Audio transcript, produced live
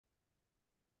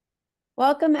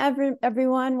Welcome,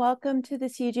 everyone. Welcome to the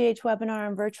CUGH webinar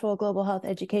on virtual global health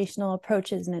educational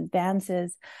approaches and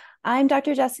advances. I'm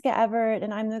Dr. Jessica Evert,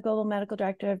 and I'm the Global Medical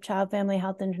Director of Child Family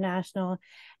Health International,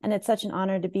 and it's such an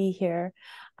honor to be here.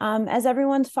 As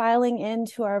everyone's filing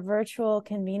into our virtual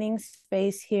convening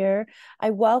space here, I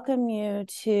welcome you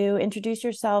to introduce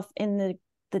yourself in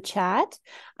the chat.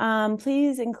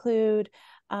 Please include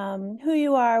who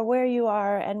you are, where you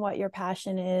are, and what your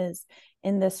passion is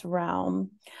in this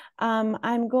realm.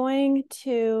 I'm going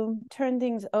to turn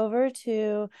things over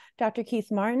to Dr.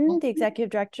 Keith Martin, the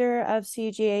Executive Director of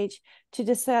CUGH, to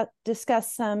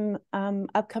discuss some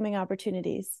upcoming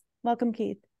opportunities. Welcome,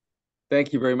 Keith.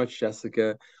 Thank you very much,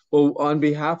 Jessica. Well, on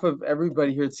behalf of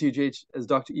everybody here at CUGH, as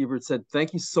Dr. Evert said,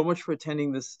 thank you so much for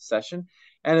attending this session.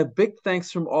 And a big thanks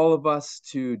from all of us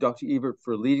to Dr. Evert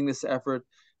for leading this effort,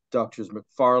 Doctors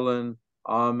Mcfarlane,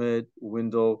 Ahmad,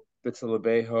 Windle,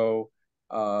 Bitalabeho,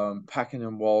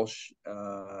 Pakenham-Walsh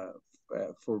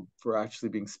for actually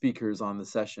being speakers on the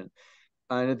session.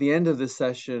 And at the end of this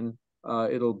session,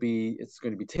 it's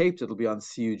going to be taped. It'll be on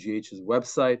CUGH's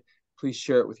website. Please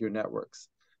share it with your networks.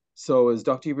 So as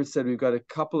Dr. Evert said, we've got a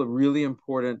couple of really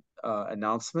important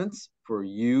announcements for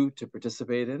you to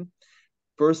participate in.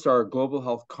 First, our Global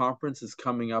Health Conference is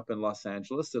coming up in Los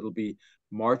Angeles. It'll be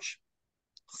March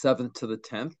 7th to the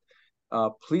 10th.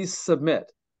 Please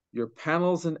submit your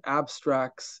panels and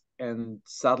abstracts and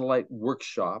satellite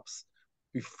workshops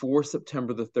before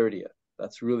September the 30th.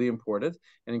 That's really important,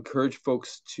 and encourage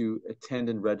folks to attend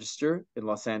and register in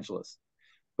Los Angeles.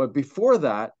 But before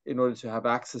that, in order to have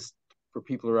access for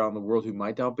people around the world who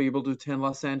might not be able to attend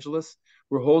Los Angeles,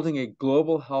 we're holding a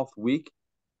Global Health Week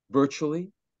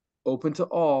virtually, open to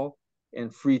all,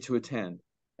 and free to attend.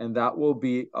 And that will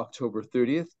be October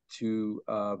 30th to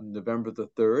November the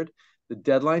 3rd. The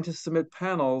deadline to submit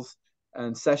panels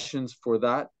and sessions for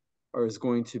that is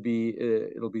going to be,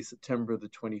 it'll be September the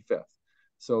 25th.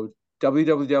 So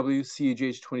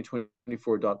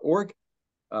www.cugh2024.org.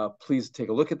 Please take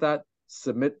a look at that.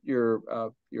 Submit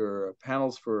your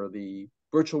panels for the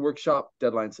virtual workshop,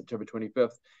 deadline September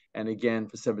 25th, and again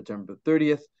for September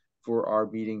 30th for our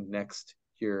meeting next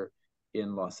year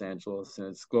in Los Angeles. And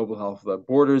it's Global Health Without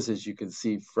Borders, as you can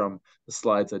see from the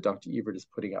slides that Dr. Evert is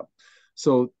putting up.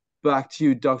 So back to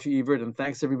you, Dr. Evert, and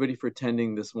thanks everybody for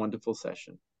attending this wonderful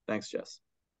session. Thanks, Jess.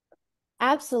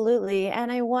 Absolutely.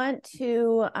 And I want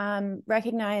to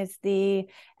recognize the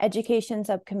Education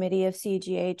Subcommittee of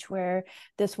CUGH, where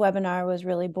this webinar was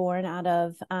really born out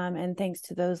of, and thanks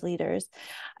to those leaders.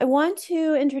 I want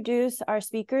to introduce our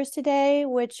speakers today,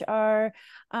 which are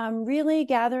really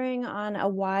gathering on a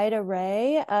wide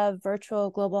array of virtual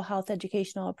global health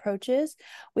educational approaches.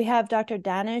 We have Dr.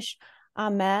 Danish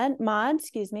Ahmad,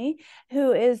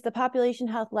 who is the Population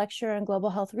Health Lecturer and Global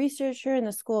Health Researcher in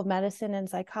the School of Medicine and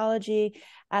Psychology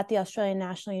at the Australian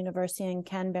National University in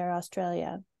Canberra,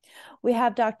 Australia. We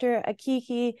have Dr.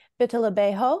 Akiiki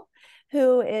Bitalabeho,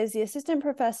 who is the Assistant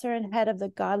Professor and Head of the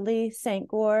Godley-St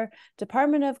Goar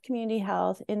Department of Community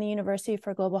Health in the University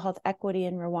for Global Health Equity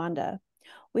in Rwanda.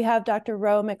 We have Dr.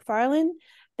 Mcfarlane,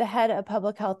 the Head of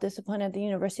Public Health Discipline at the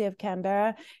University of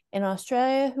Canberra in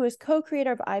Australia, who is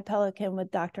co-creator of I-PELICAN with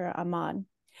Dr. Ahmad.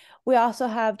 We also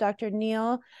have Dr.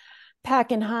 Neil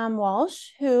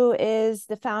Pakenham-Walsh, who is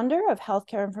the founder of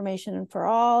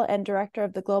HealthcareInformationForAll and director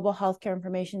of the Global Healthcare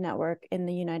Information Network in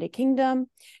the United Kingdom.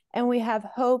 And we have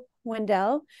Hope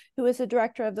Windle, who is the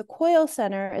director of the COIL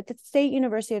Center at the State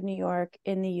University of New York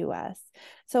in the US.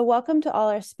 So welcome to all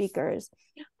our speakers.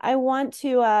 I want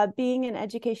to, being an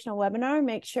educational webinar,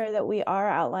 make sure that we are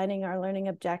outlining our learning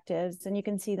objectives, and you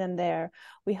can see them there.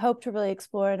 We hope to really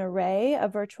explore an array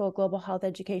of virtual global health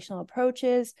educational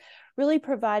approaches, really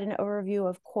provide an overview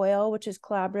of COIL, which is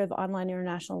Collaborative Online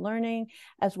International Learning,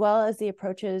 as well as the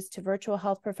approaches to virtual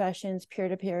health professions,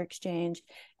 peer-to-peer exchange,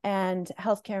 and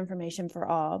healthcare information for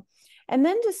all. And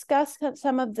then discuss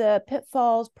some of the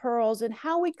pitfalls, pearls, and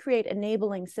how we create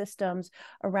enabling systems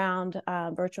around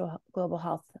virtual global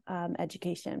health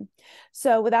education.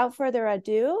 So without further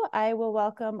ado, I will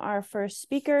welcome our first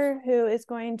speaker, who is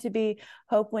going to be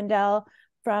Hope Windle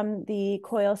from the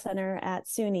COIL Center at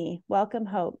SUNY. Welcome,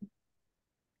 Hope.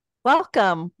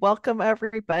 Welcome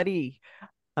everybody.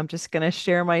 I'm just going to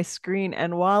share my screen.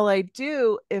 And while I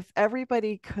do, if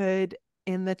everybody could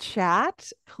in the chat,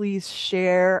 please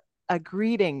share a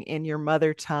greeting in your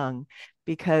mother tongue,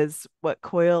 because what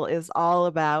COIL is all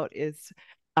about is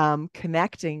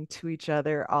connecting to each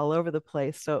other all over the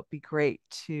place. So it'd be great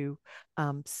to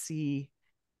see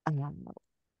the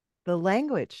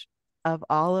language of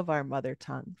all of our mother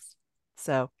tongues.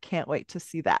 So can't wait to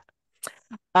see that.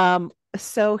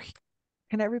 So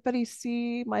can everybody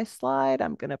see my slide?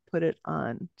 I'm going to put it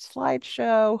on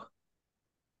slideshow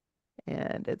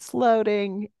and it's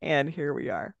loading. And here we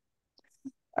are.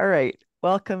 All right.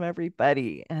 Welcome,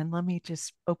 everybody. And let me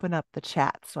just open up the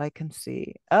chat so I can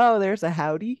see. Oh, there's a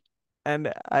howdy.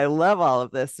 And I love all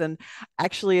of this. And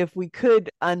actually, if we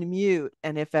could unmute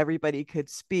and if everybody could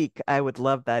speak, I would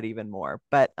love that even more.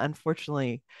 But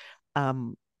unfortunately,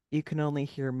 you can only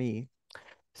hear me.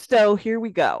 So here we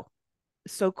go.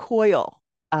 So COIL,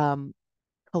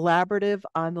 Collaborative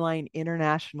Online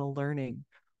International Learning.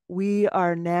 We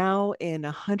are now in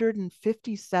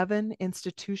 157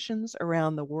 institutions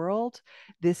around the world.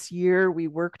 This year, we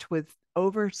worked with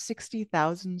over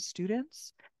 60,000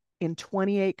 students in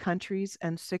 28 countries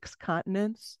and 6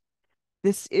 continents.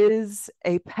 This is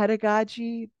a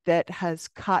pedagogy that has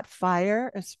caught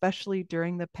fire, especially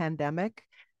during the pandemic,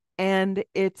 and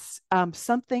it's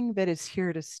something that is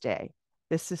here to stay.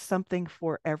 This is something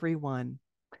for everyone.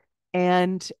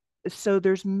 And so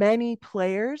there's many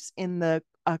players in the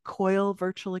COIL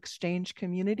virtual exchange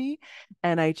community.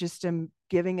 And I just am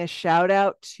giving a shout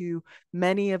out to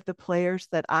many of the players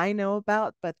that I know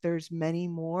about, but there's many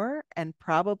more, and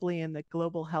probably in the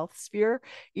global health sphere,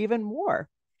 even more.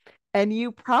 And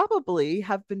you probably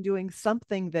have been doing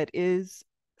something that is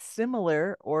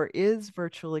similar or is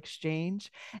virtual exchange,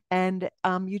 and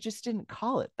you just didn't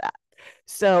call it that.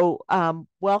 So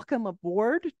welcome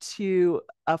aboard to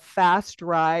a fast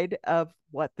ride of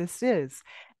what this is.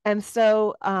 And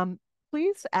so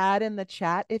please add in the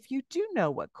chat if you do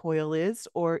know what COIL is,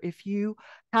 or if you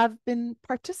have been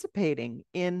participating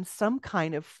in some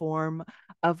kind of form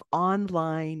of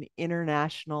online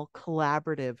international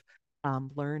collaborative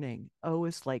learning.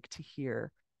 Always like to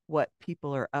hear what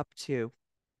people are up to.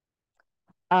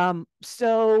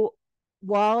 So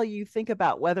while you think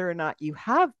about whether or not you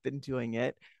have been doing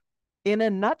it, in a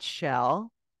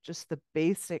nutshell, just the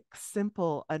basic,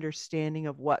 simple understanding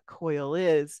of what COIL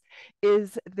is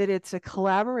that it's a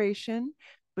collaboration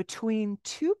between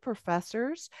 2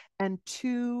 professors and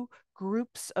 2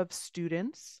 groups of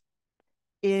students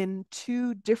in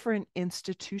 2 different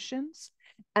institutions.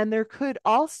 And there could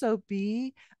also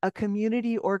be a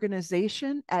community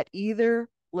organization at either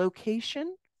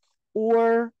location,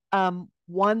 or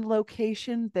one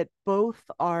location that both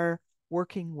are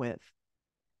working with.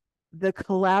 The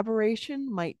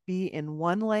collaboration might be in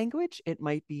one language, it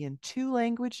might be in 2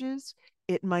 languages,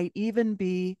 it might even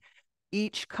be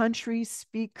each country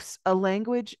speaks a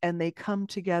language and they come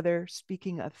together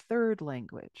speaking a 3rd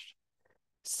language.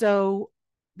 So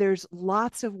there's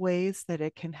lots of ways that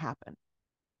it can happen,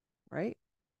 right?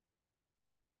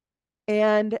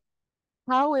 And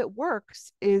how it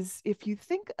works is, if you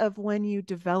think of when you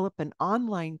develop an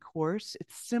online course,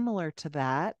 it's similar to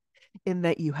that in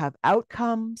that you have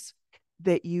outcomes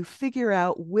that you figure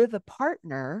out with a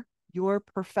partner, your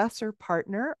professor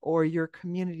partner or your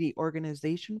community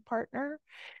organization partner.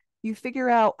 You figure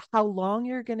out how long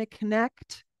you're going to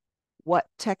connect, what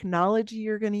technology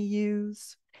you're going to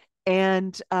use,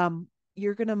 and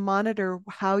you're going to monitor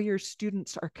how your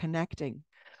students are connecting.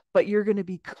 But you're going to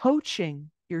be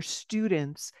coaching your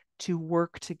students to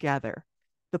work together.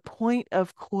 The point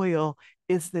of COIL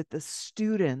is that the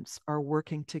students are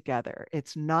working together.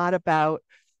 It's not about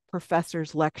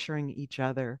professors lecturing each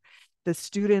other. The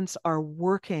students are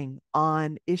working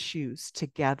on issues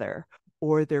together,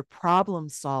 or they're problem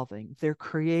solving. They're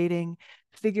creating,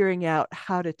 figuring out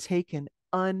how to take an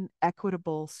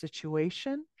unequitable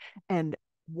situation and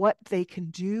what they can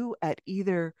do at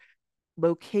either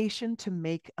location to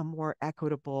make a more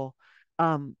equitable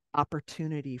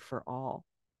opportunity for all.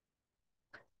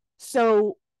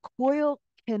 So COIL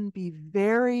can be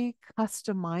very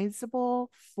customizable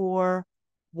for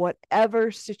whatever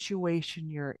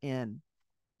situation you're in.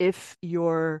 If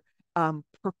you're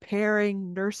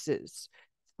preparing nurses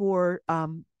for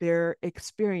their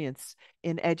experience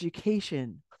in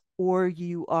education, or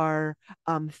you are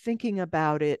thinking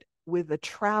about it with a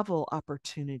travel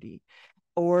opportunity,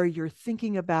 or you're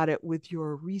thinking about it with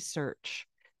your research.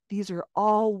 These are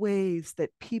all ways that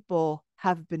people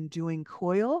have been doing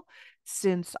COIL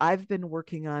since I've been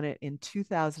working on it in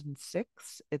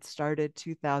 2006. It started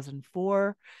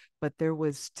 2004, but there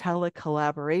was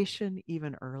telecollaboration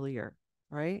even earlier,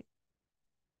 right?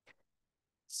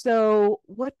 So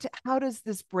how does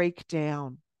this break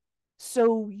down?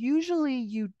 So usually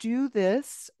you do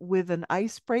this with an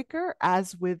icebreaker,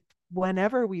 as with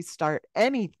whenever we start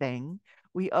anything,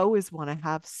 we always want to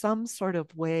have some sort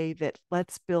of way that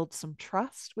let's build some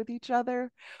trust with each other.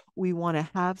 We want to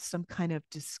have some kind of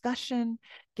discussion,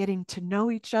 getting to know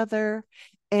each other,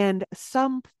 and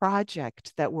some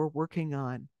project that we're working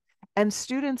on. And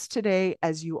students today,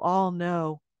 as you all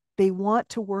know, they want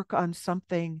to work on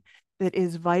something that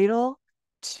is vital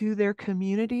to their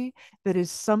community, that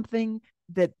is something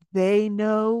that they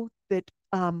know that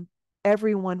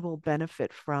everyone will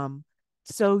benefit from.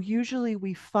 So usually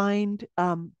we find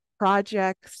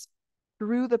projects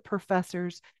through the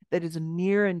professors that is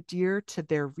near and dear to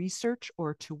their research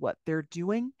or to what they're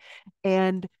doing.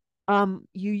 And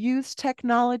you use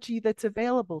technology that's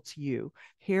available to you.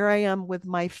 Here I am with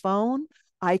my phone.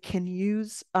 I can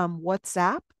use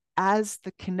WhatsApp as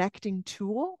the connecting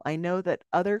tool. I know that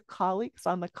other colleagues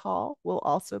on the call will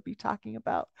also be talking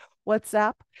about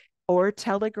WhatsApp or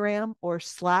Telegram or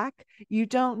Slack. You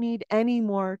don't need any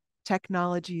more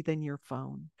technology than your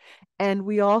phone. And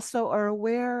we also are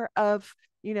aware of,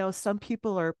 some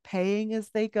people are paying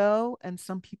as they go and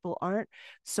some people aren't.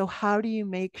 So how do you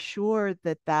make sure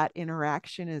that that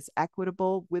interaction is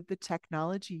equitable with the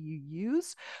technology you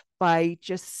use by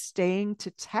just staying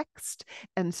to text?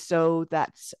 And so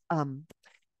that's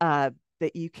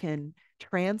that you can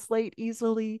translate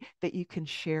easily, that you can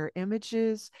share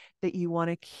images, that you want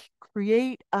to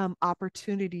create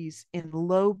opportunities in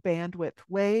low bandwidth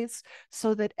ways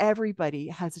so that everybody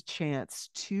has a chance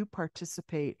to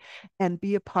participate and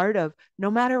be a part of, no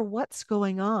matter what's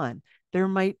going on. There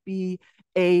might be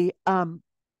a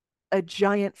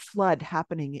giant flood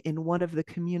happening in one of the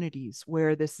communities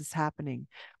where this is happening.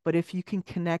 But if you can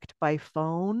connect by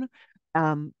phone,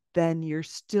 then you're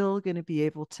still going to be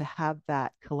able to have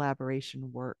that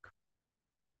collaboration work.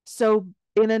 So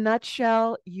in a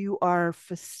nutshell, you are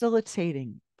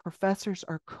facilitating, professors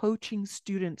are coaching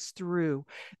students through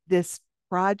this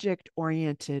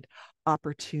project-oriented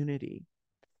opportunity.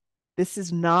 This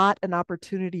is not an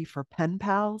opportunity for pen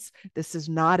pals. This is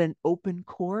not an open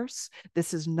course.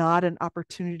 This is not an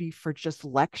opportunity for just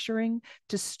lecturing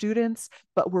to students,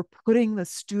 but we're putting the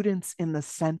students in the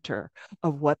center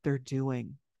of what they're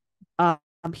doing.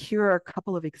 Here are a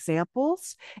couple of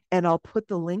examples, and I'll put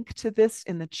the link to this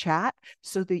in the chat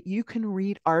so that you can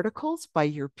read articles by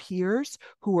your peers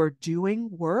who are doing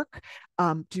work,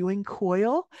 doing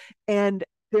COIL. And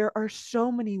there are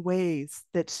so many ways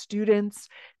that students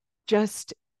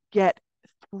just get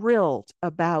thrilled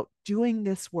about doing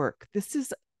this work. This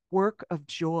is work of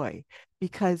joy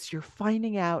because you're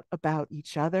finding out about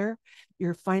each other.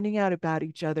 You're finding out about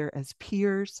each other as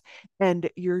peers, and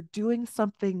you're doing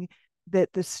something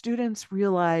that the students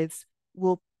realize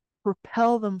will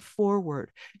propel them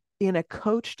forward in a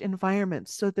coached environment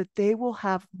so that they will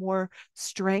have more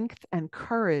strength and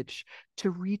courage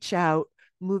to reach out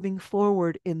moving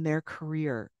forward in their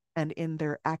career and in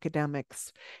their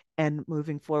academics and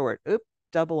moving forward. Oop,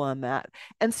 double on that.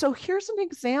 And so here's an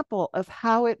example of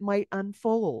how it might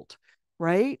unfold,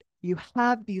 right? You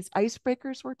have these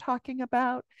icebreakers we're talking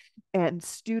about and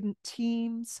student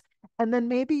teams. And then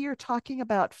maybe you're talking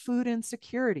about food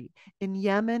insecurity in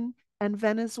Yemen and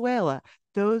Venezuela.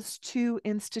 Those two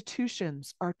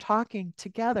institutions are talking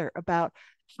together about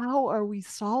how are we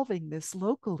solving this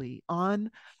locally in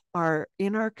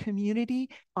our community,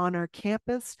 on our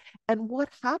campus, and what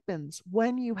happens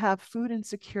when you have food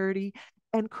insecurity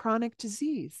and chronic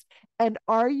disease. And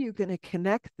are you going to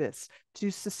connect this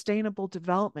to sustainable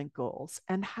development goals,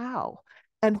 and how?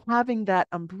 And having that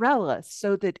umbrella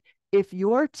so that if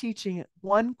you're teaching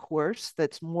one course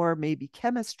that's more maybe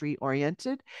chemistry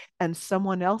oriented and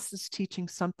someone else is teaching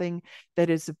something that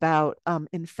is about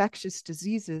infectious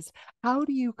diseases, how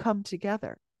do you come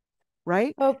together?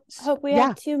 Right? Hope we Yeah.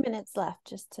 have 2 minutes left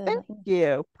just to Thank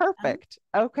you. Perfect.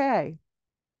 Okay.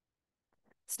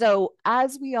 So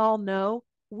as we all know,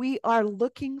 we are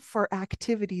looking for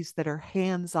activities that are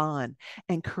hands-on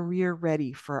and career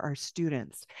ready for our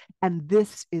students. And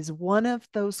this is one of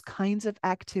those kinds of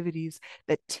activities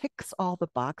that ticks all the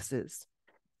boxes.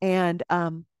 And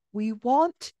we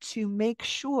want to make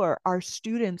sure our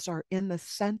students are in the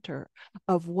center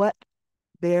of what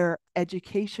their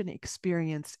education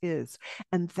experience is.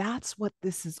 And that's what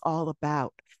this is all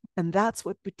about. And that's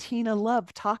what Bettina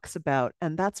Love talks about.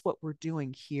 And that's what we're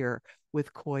doing here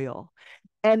with COIL.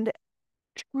 And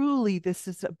truly, this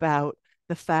is about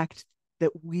the fact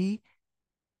that we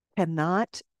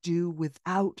cannot do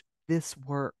without this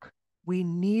work. We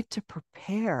need to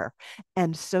prepare.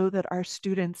 And so that our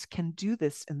students can do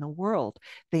this in the world,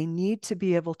 they need to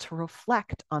be able to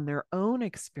reflect on their own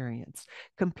experience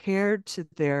compared to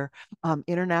their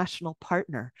international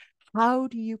partner. How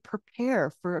do you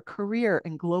prepare for a career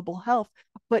in global health,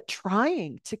 but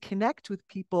trying to connect with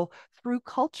people through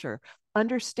culture,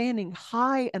 understanding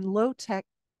high and low tech,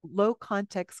 low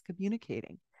context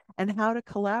communicating, and how to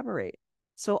collaborate?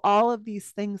 So all of these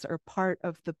things are part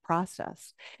of the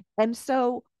process. And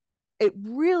so it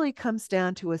really comes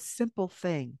down to a simple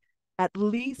thing: at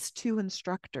least 2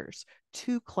 instructors,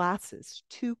 2 classes,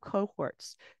 2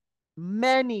 cohorts,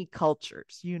 many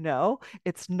cultures.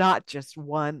 It's not just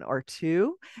 1 or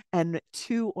 2, and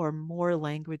 2 or more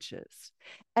languages.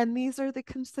 And these are the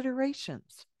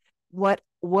considerations. What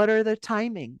are the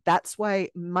timing? That's why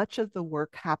much of the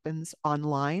work happens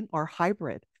online or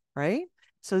hybrid, right?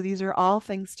 So these are all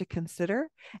things to consider.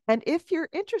 And if you're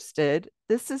interested,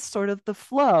 this is sort of the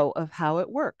flow of how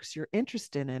it works. You're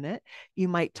interested in it. You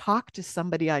might talk to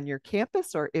somebody on your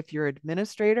campus, or if you're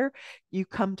administrator, you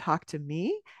come talk to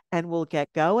me and we'll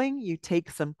get going. You take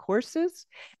some courses,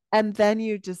 and then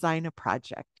you design a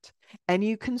project, and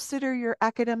you consider your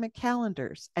academic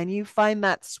calendars, and you find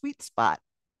that sweet spot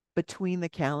between the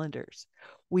calendars.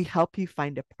 We help you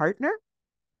find a partner,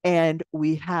 and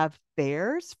we have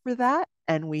fairs for that,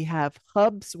 and we have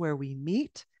hubs where we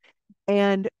meet,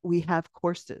 and we have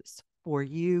courses for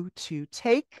you to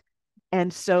take.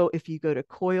 And so if you go to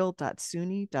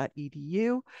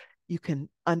coil.suny.edu, you can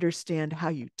understand how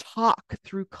you talk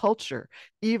through culture,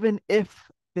 even if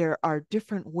there are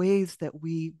different ways that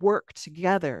we work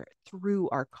together through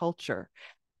our culture,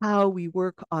 how we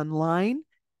work online,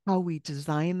 how we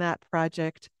design that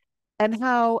project, and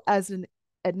how, as an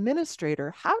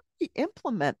administrator, how do we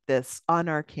implement this on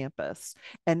our campus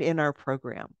and in our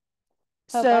program?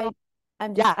 So I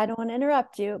don't want to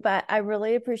interrupt you, but I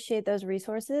really appreciate those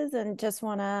resources and just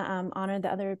want to honor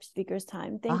the other speakers'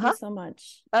 time. Thank you so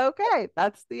much. Okay,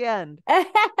 that's the end.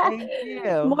 Thank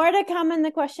you. More to come in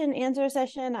the question and answer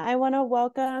session. I want to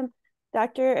welcome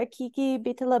Dr. Akiiki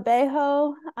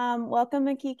Bitalabeho. Welcome,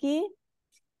 Akiiki.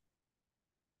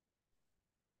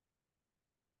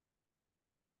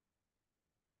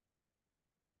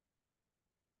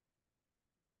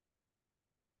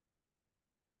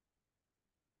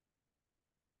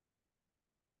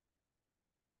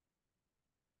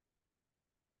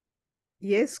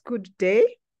 Yes, good day.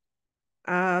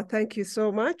 Thank you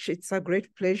so much. It's a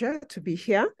great pleasure to be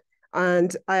here.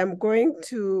 And I am going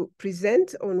to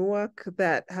present on work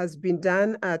that has been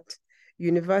done at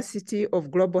University of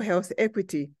Global Health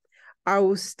Equity. I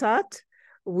will start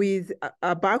with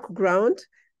a background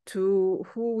to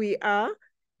who we are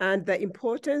and the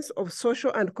importance of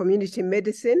social and community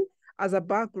medicine as a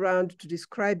background to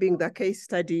describing the case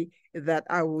study that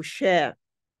I will share.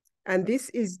 And this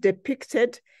is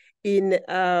depicted in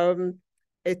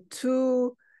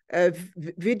two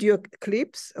video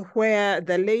clips where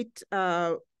the late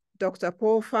Dr.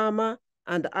 Paul Farmer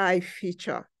and I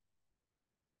feature.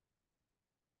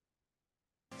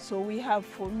 So we have,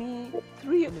 for me,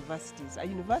 3 universities. A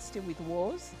university with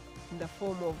walls in the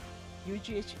form of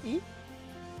UGHE.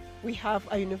 We have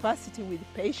a university with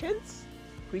patients,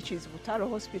 which is Butaro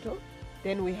Hospital.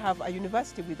 Then we have a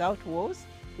university without walls,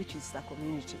 which is the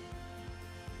community.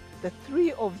 The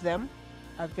 3 of them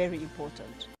are very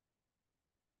important.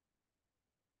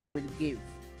 Will give.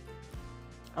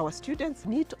 Our students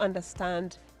need to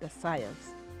understand the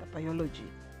science, the biology,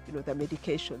 the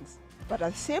medications, but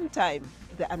at the same time,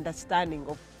 the understanding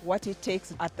of what it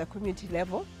takes at the community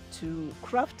level to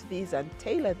craft these and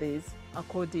tailor these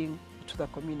according to the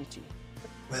community.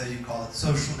 Whether you call it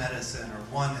social medicine or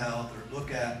One Health, or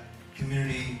look at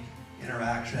community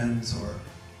interactions or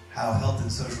how health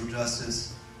and social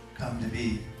justice come to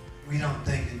be, we don't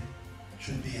think it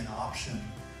should be an option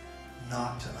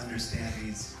not to understand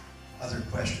these other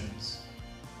questions.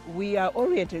 We are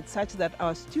oriented such that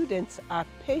our students are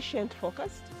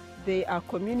patient-focused, they are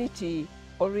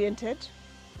community-oriented,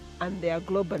 and they are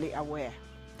globally aware.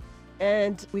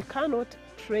 And we cannot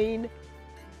train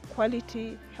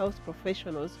quality health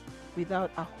professionals without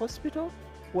a hospital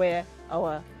where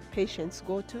our patients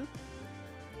go to.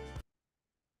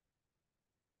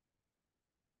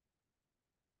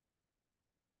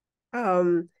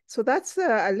 So that's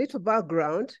a little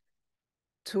background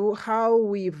to how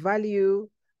we value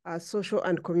social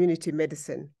and community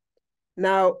medicine.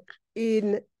 Now,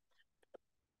 in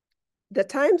the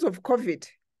times of COVID,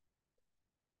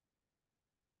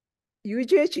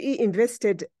 UGHE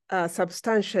invested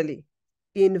substantially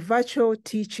in virtual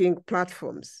teaching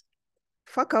platforms.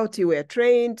 Faculty were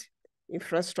trained,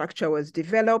 infrastructure was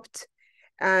developed,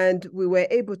 and we were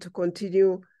able to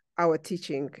continue our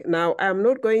teaching. Now, I'm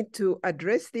not going to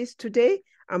address this today.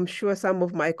 I'm sure some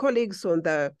of my colleagues on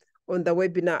the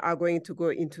webinar are going to go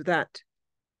into that.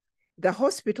 The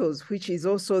hospitals, which is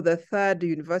also the 3rd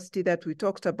university that we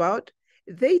talked about,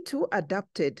 they too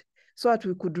adapted so that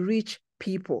we could reach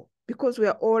people, because we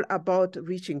are all about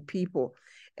reaching people.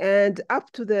 And up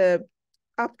to the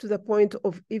point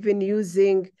of even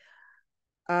using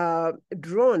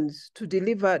drones to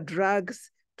deliver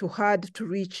drugs to hard to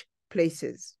reach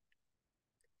places.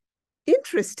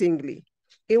 Interestingly,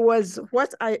 it was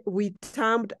what we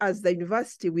termed as the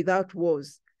university without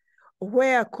walls,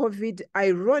 where COVID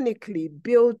ironically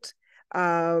built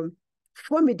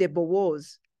formidable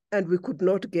walls and we could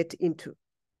not get into.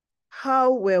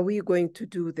 How were we going to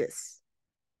do this?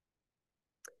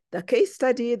 The case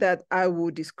study that I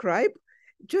will describe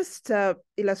just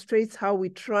illustrates how we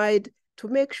tried to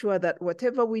make sure that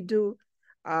whatever we do,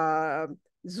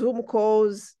 Zoom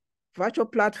calls, virtual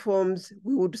platforms,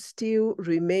 we would still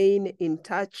remain in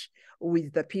touch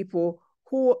with the people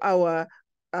who are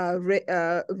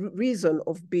our reason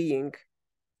of being.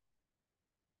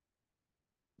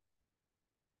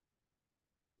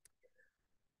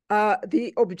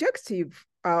 The objective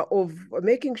of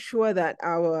making sure that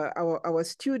our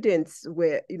students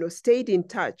were, stayed in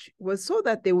touch was so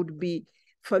that they would be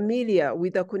familiar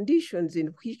with the conditions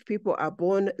in which people are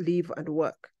born, live, and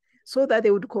work, so that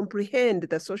they would comprehend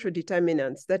the social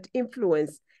determinants that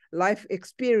influence life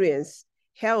experience,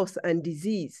 health, and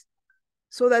disease,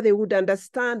 so that they would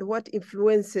understand what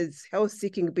influences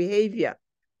health-seeking behavior,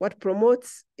 what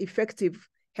promotes effective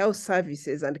health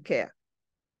services and care.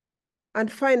 And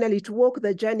finally, to walk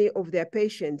the journey of their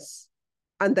patients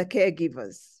and the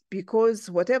caregivers,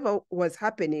 because whatever was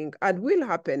happening and will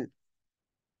happen,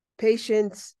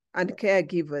 patients and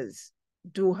caregivers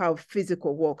do have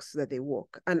physical walks that they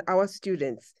walk, and our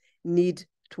students need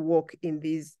to walk in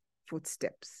these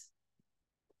footsteps.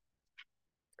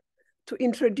 To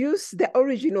introduce the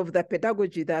origin of the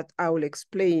pedagogy that I will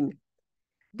explain,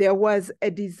 there was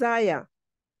a desire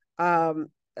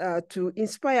to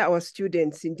inspire our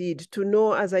students, indeed, to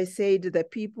know, as I said, the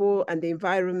people and the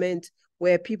environment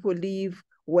where people live,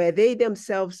 where they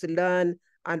themselves learn,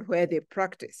 and where they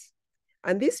practice.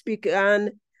 And this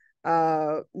began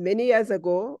many years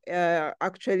ago,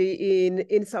 actually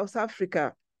in South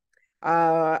Africa,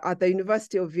 at the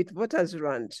University of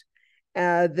Witwatersrand.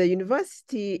 The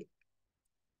university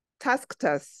tasked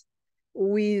us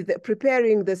with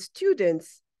preparing the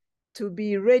students to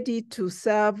be ready to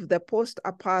serve the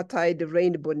post-apartheid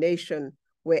Rainbow Nation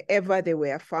wherever they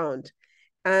were found.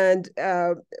 And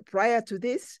prior to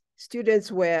this,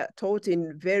 students were taught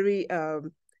in very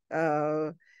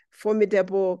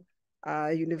formidable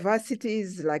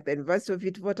universities like the University of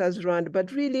Witwatersrand,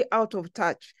 but really out of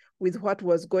touch with what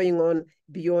was going on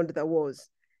beyond the walls.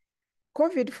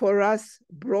 COVID for us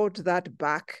brought that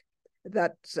back,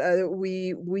 that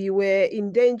we were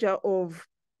in danger of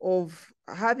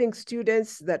having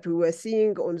students that we were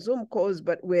seeing on Zoom calls,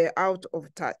 but were out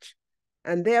of touch.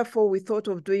 And therefore, we thought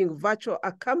of doing virtual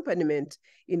accompaniment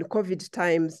in COVID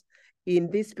times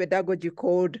in this pedagogy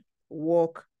called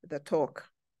Walk the Talk.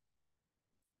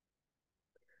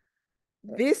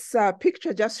 This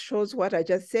picture just shows what I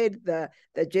just said, the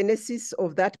genesis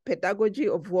of that pedagogy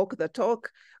of Walk the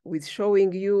Talk, with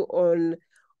showing you on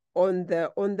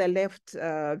the left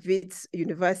Wits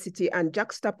University, and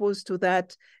juxtaposed to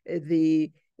that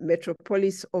the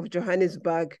metropolis of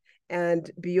Johannesburg,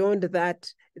 and beyond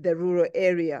that the rural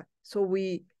area. So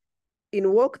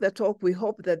in Walk the Talk, we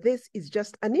hope that this is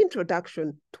just an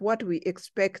introduction to what we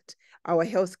expect our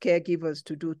health caregivers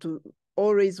to do, to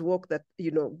always walk that,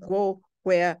 go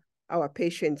where our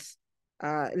patients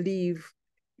live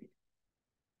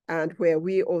and where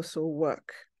we also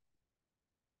work.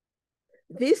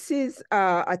 This is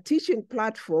a teaching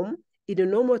platform in the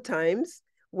normal times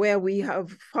where we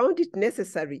have found it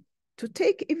necessary to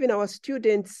take even our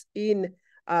students in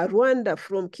Rwanda,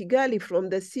 from Kigali, from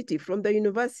the city, from the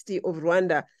University of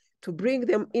Rwanda, to bring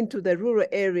them into the rural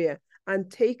area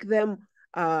and take them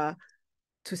to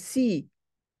see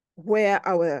where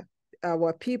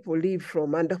our people live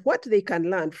from and what they can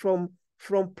learn from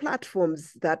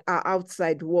platforms that are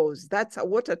outside walls. That's a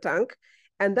water tank,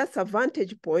 and that's a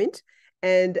vantage point,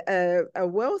 and a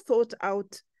well thought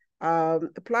out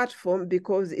platform,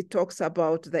 because it talks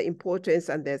about the importance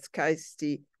and the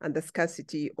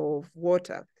scarcity of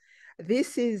water.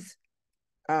 This is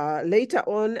later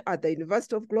on at the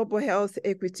University of Global Health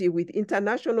Equity, with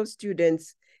international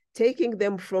students, taking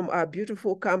them from our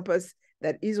beautiful campus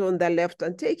that is on the left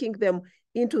and taking them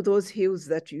into those hills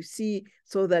that you see,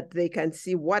 so that they can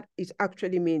see what it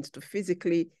actually means to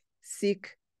physically seek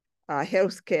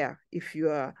health care if you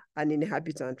are an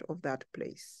inhabitant of that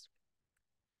place.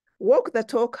 Walk the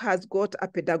Talk has got a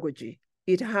pedagogy.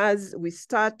 We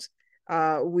start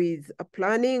with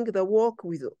planning the walk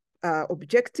with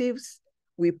objectives.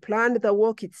 We plan the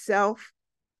walk itself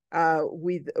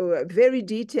with very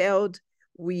detailed.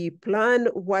 We plan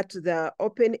what the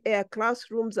open air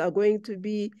classrooms are going to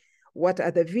be, what are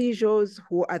the visuals,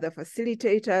 who are the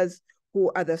facilitators,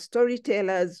 who are the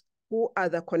storytellers, who are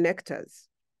the connectors.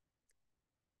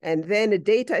 And then the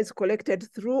data is collected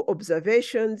through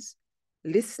observations,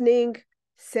 listening,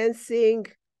 sensing,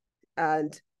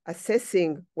 and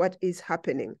assessing what is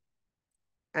happening.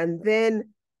 And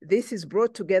then this is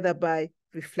brought together by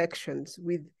reflections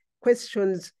with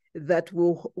questions that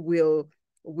will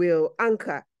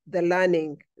anchor the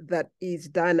learning that is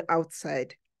done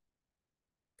outside.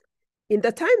 In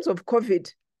the times of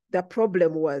COVID, the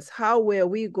problem was, how were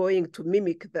we going to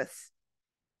mimic this?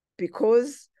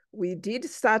 Because we did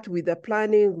start with the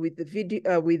planning, with the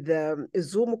video, with the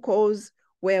Zoom calls,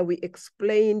 where we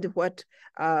explained what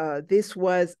this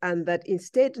was, and that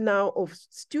instead now of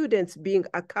students being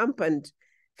accompanied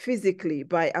physically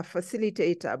by a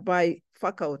facilitator, by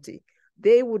faculty,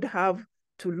 they would have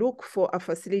to look for a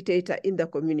facilitator in the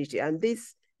community. And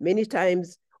this many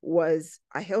times was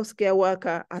a healthcare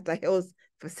worker at a health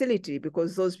facility,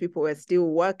 because those people were still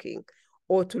working,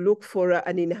 or to look for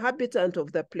an inhabitant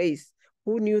of the place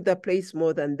who knew the place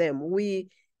more than them. We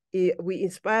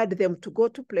inspired them to go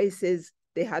to places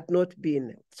they had not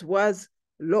been. It was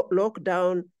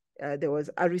lockdown, there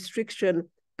was a restriction,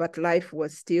 but life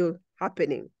was still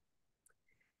happening.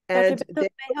 And Dr.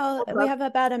 Bitalabeho, we have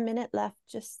about a minute left,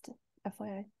 just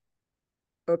FYI.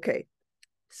 Okay.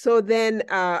 So then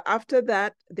after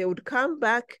that, they would come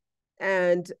back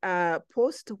and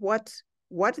post what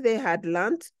they had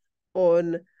learned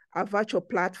on a virtual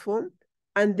platform,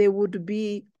 and there would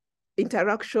be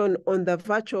interaction on the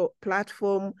virtual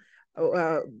platform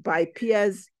by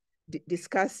peers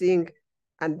discussing,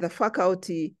 and the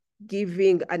faculty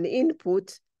giving an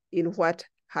input in what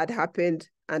had happened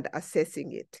and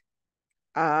assessing it.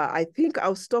 I think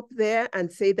I'll stop there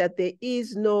and say that there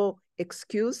is no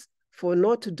excuse for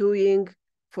not going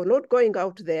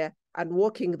out there and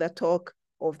walking the talk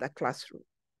of the classroom.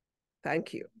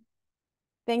 Thank you.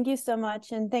 Thank you so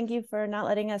much, and thank you for not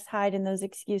letting us hide in those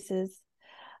excuses.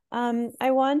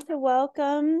 I want to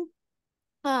welcome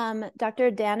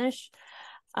Dr. Danish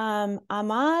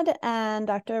Ahmad and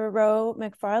Dr.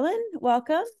 Mcfarlane.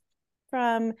 Welcome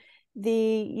from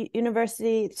the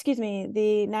university,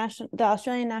 the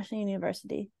Australian National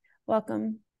University.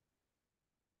 Welcome.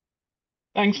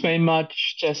 Thanks very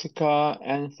much, Jessica,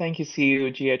 and thank you,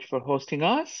 CUGH, for hosting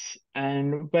us,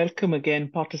 and welcome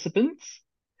again, participants.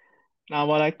 Now,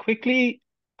 while I quickly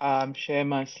share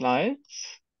my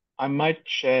slides, I might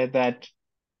share that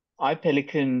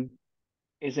I-PELICAN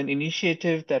is an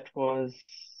initiative that was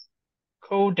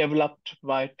co-developed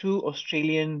by two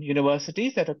Australian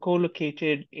universities that are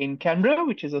co-located in Canberra,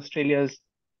 which is Australia's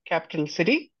capital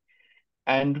city,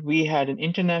 and we had an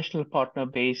international partner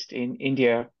based in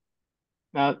India.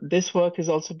 Now, this work is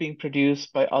also being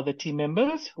produced by other team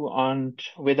members who aren't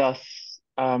with us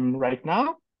right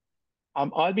now.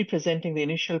 I'll be presenting the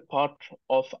initial part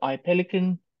of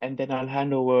I-PELICAN, and then I'll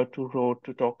hand over to Ro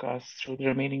to talk us through the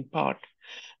remaining part.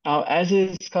 Now, as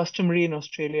is customary in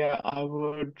Australia, I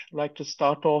would like to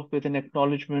start off with an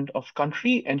acknowledgement of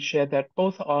country and share that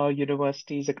both our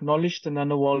universities acknowledge the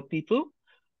Ngunnawal people,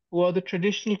 who are the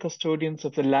traditional custodians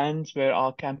of the lands where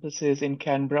our campuses in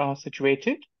Canberra are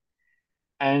situated.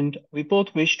 And we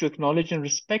both wish to acknowledge and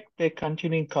respect their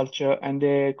continuing culture and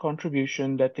their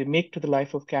contribution that they make to the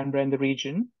life of Canberra and the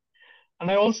region.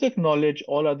 And I also acknowledge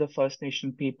all other First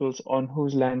Nation peoples on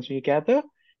whose lands we gather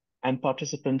and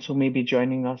participants who may be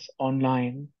joining us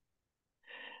online.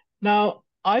 Now,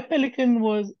 I-PELICAN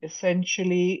was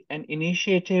essentially an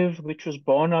initiative which was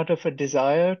born out of a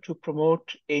desire to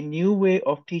promote a new way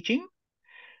of teaching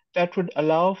that would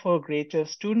allow for greater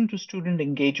student-to-student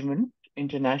engagement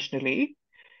internationally,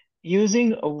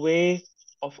 using a way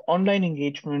of online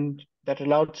engagement that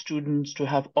allowed students to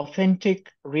have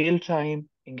authentic, real-time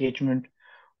engagement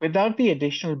without the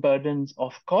additional burdens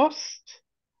of cost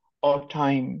or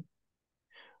time.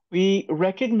 We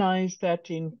recognize that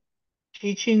in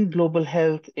teaching global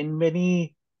health in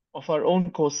many of our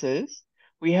own courses,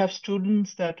 we have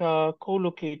students that are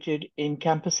co-located in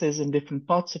campuses in different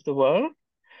parts of the world,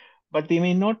 but they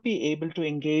may not be able to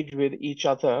engage with each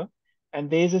other. And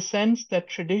there's a sense that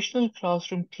traditional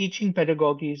classroom teaching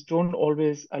pedagogies don't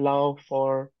always allow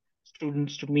for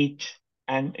students to meet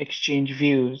and exchange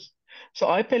views. So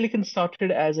I-PELICAN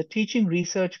started as a teaching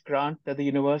research grant that the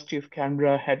University of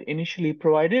Canberra had initially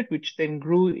provided, which then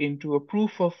grew into a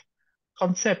proof of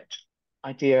concept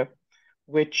idea,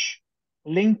 which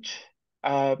linked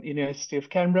University of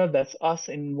Canberra, that's us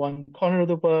in one corner of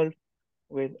the world,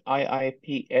 with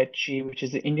IIPHG, which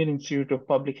is the Indian Institute of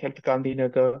Public Health,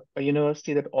 Gandhinagar, a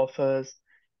university that offers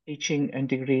teaching and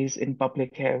degrees in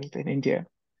public health in India.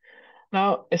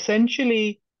 Now,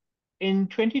 essentially, in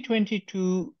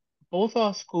 2022, both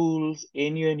our schools,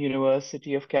 ANU and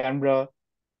University of Canberra,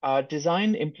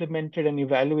 designed, implemented, and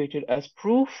evaluated as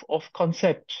proof of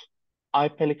concept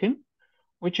I-PELICAN,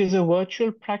 which is a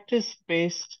virtual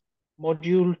practice-based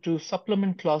module to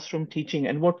supplement classroom teaching.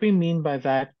 And what we mean by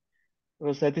that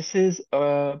was that this is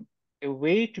a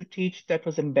way to teach that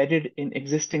was embedded in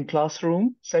existing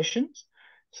classroom sessions.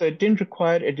 So it didn't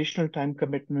require additional time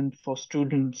commitment for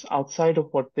students outside of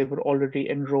what they were already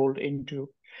enrolled into.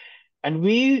 And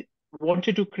we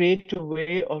wanted to create a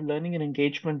way of learning and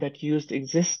engagement that used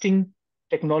existing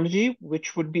technology,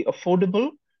 which would be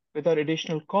affordable without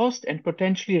additional cost and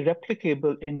potentially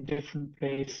replicable in different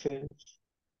places.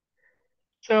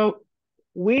 So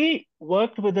we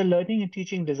worked with a learning and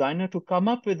teaching designer to come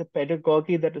up with a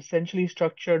pedagogy that essentially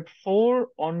structured 4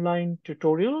 online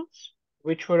tutorials,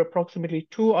 which were approximately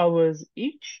 2 hours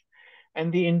each.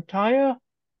 And the entire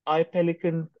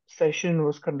I-PELICAN session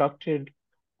was conducted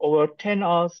over 10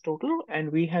 hours total.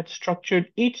 And we had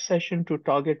structured each session to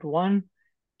target one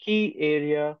key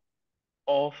area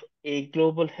of a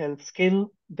global health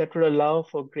skill that would allow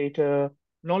for greater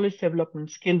knowledge development,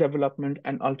 skill development,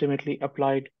 and ultimately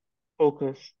applied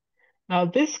focus. Now,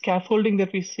 this scaffolding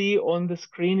that we see on the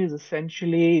screen is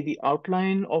essentially the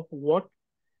outline of what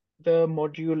the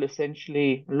module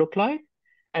essentially look like.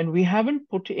 And we haven't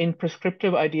put in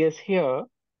prescriptive ideas here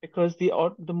because the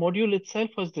module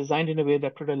itself was designed in a way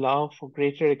that would allow for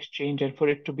greater exchange and for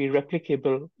it to be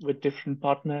replicable with different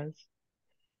partners.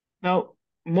 Now,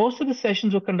 most of the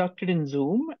sessions were conducted in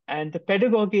Zoom, and the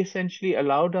pedagogy essentially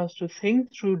allowed us to think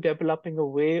through developing a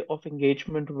way of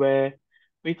engagement where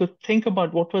we could think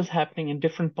about what was happening in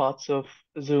different parts of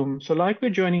Zoom. So like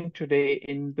we're joining today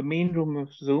in the main room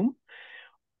of Zoom,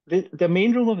 the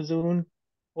main room of Zoom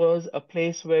was a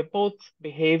place where both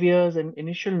behaviors and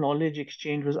initial knowledge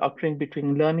exchange was occurring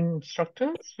between learning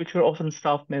instructors, which were often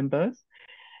staff members.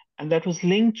 And that was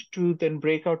linked to then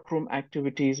breakout room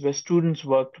activities where students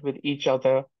worked with each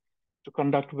other to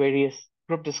conduct various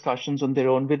group discussions on their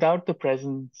own without the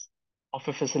presence of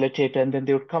a facilitator. And then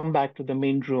they would come back to the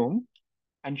main room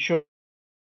and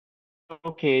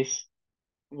showcase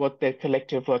what their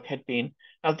collective work had been.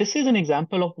 Now, this is an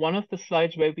example of one of the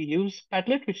slides where we use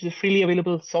Padlet, which is a freely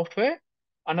available software.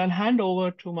 And I'll hand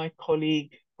over to my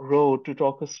colleague, Ro, to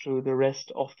talk us through the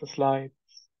rest of the slides.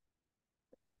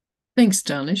 Thanks,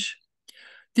 Danish.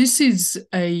 This is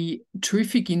a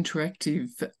terrific interactive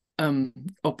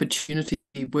opportunity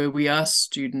where we ask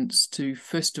students to,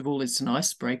 first of all, it's an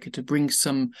icebreaker, to bring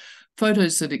some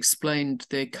photos that explained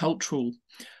their cultural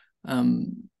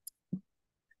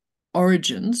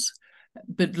origins,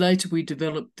 but later we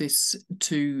developed this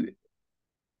to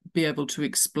be able to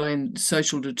explain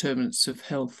social determinants of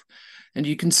health. And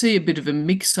you can see a bit of a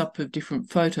mix-up of different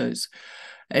photos.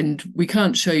 And we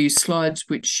can't show you slides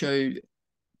which show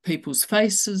people's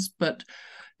faces, but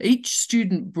each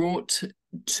student brought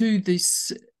to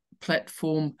this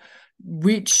platform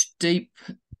rich, deep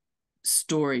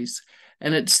stories.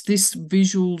 And it's this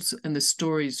visuals and the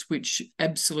stories which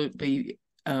absolutely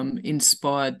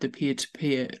inspired the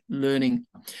peer-to-peer learning.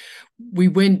 We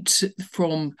went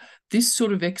from this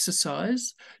sort of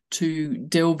exercise to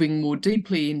delving more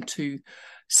deeply into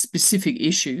specific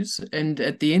issues. And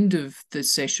at the end of the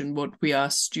session, what we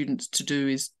asked students to do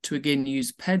is to again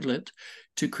use Padlet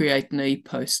to create an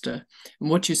e-poster. And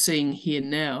what you're seeing here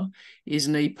now is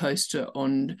an e-poster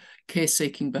on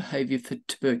care-seeking behaviour for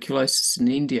tuberculosis in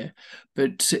India.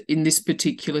 But in this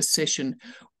particular session,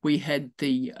 we had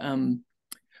the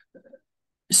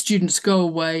students go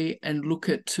away and look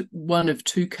at one of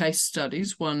 2 case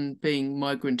studies, one being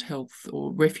migrant health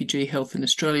or refugee health in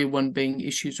Australia, one being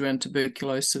issues around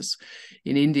tuberculosis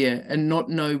in India, and not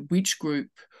know which group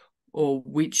or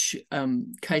which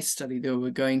case study they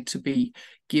were going to be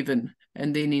given.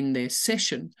 And then in their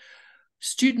session,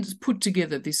 students put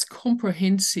together this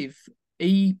comprehensive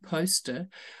e-poster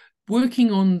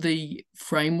working on the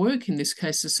framework, in this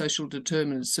case, the social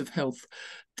determinants of health,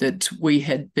 that we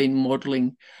had been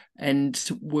modelling and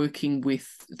working with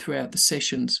throughout the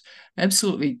sessions.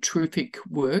 Absolutely terrific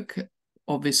work,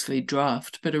 obviously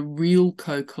draft, but a real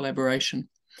co-collaboration.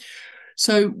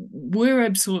 So we're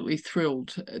absolutely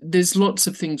thrilled. There's lots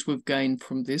of things we've gained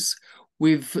from this.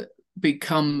 We've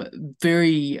become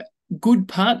very good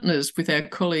partners with our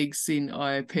colleagues in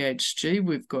IPHG.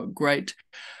 We've got great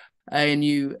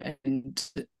ANU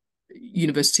and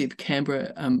University of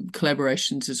Canberra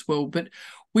collaborations as well, but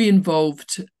we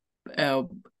involved our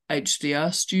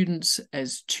HDR students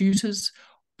as tutors,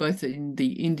 both in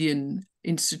the Indian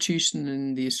institution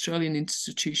and the Australian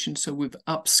institution. So we've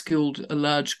upskilled a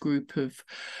large group of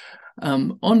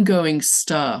ongoing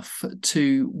staff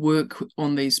to work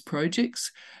on these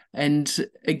projects. And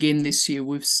again, this year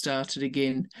we've started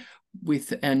again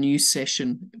with our new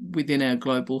session within our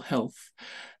global health.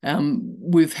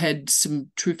 We've had some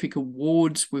terrific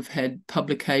awards, we've had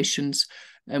publications,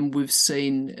 and we've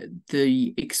seen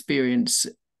the experience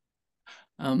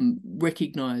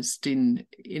recognised in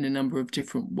a number of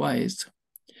different ways.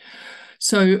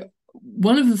 So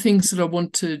one of the things that I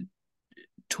want to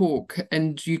talk,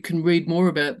 and you can read more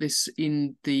about this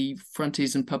in the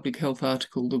Frontiers in Public Health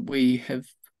article that we have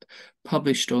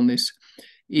published on this,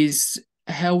 is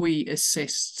how we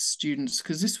assessed students,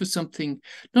 because this was something,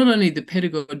 not only the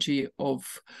pedagogy of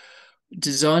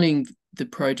designing the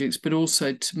projects, but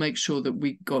also to make sure that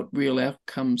we got real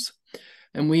outcomes.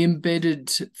 And we embedded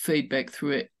feedback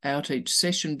throughout each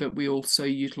session, but we also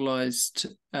utilised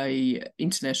a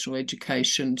international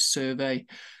education survey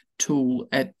tool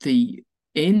at the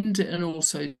end, and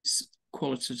also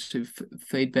qualitative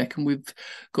feedback. And we've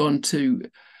gone to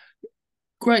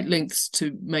great lengths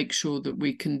to make sure that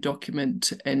we can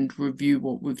document and review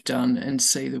what we've done and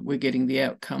see that we're getting the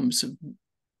outcomes of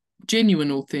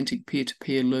genuine, authentic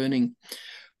peer-to-peer learning,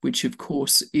 which of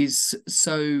course is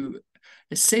so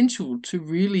essential to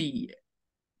really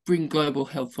bring global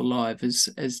health alive,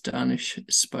 as Danish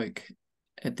spoke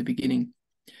at the beginning.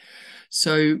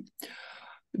 So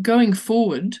going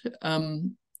forward,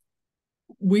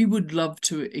 we would love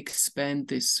to expand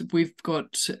this. We've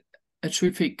got a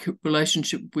terrific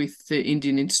relationship with the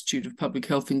Indian Institute of Public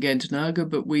Health in Gandhinagar,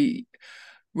 but we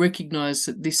recognise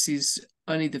that this is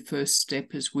only the first step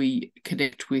as we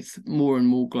connect with more and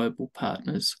more global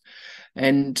partners.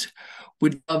 And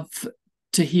we'd love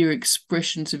to hear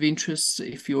expressions of interest.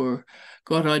 If you've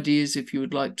got ideas, if you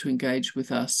would like to engage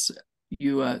with us,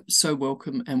 you are so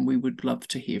welcome, and we would love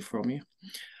to hear from you.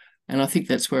 And I think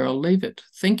that's where I'll leave it.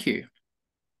 Thank you.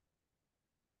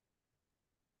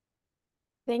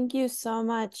 Thank you so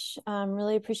much.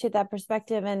 Really appreciate that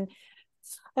perspective. And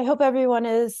I hope everyone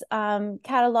is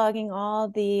cataloging all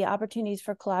the opportunities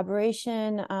for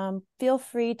collaboration. Feel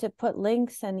free to put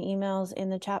links and emails in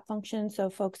the chat function so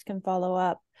folks can follow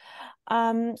up.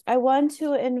 I want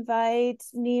to invite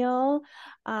Neil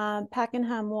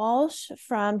Pakenham-Walsh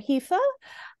from HIFA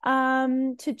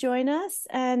to join us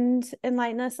and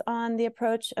enlighten us on the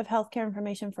approach of healthcare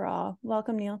information for all.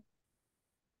 Welcome, Neil.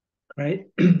 Great.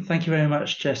 Thank you very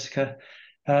much, Jessica.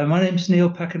 My name is Neil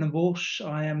Pakenham-Walsh.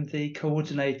 I am the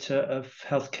coordinator of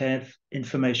Healthcare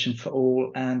Information for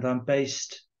All, and I'm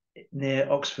based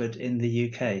near Oxford in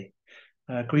the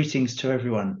UK. Greetings to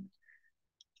everyone.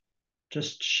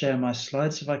 Just share my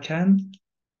slides if I can.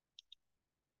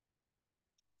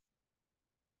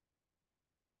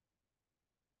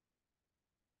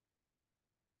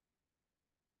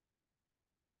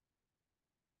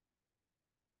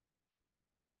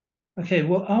 Okay,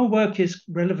 well, our work is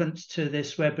relevant to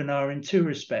this webinar in two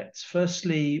respects.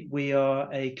 Firstly, we are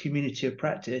a community of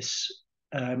practice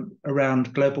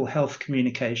around global health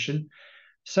communication.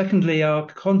 Secondly, our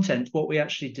content, what we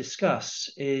actually discuss,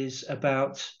 is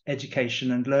about education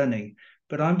and learning.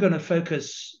 But I'm going to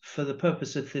focus, for the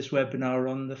purpose of this webinar,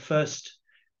 on the first,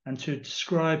 and to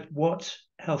describe what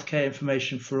Healthcare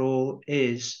Information for All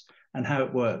is and how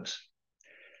it works.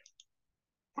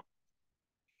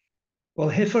 Well,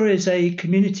 HIFA is a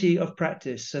community of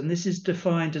practice, and this is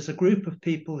defined as a group of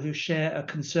people who share a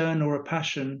concern or a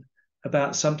passion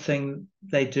about something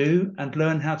they do and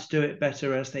learn how to do it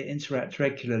better as they interact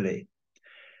regularly.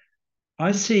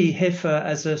 I see HIFA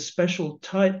as a special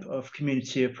type of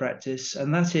community of practice,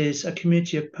 and that is a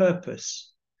community of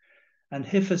purpose. And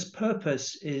HIFA's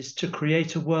purpose is to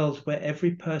create a world where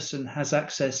every person has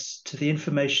access to the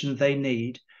information they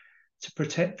need to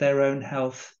protect their own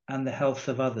health and the health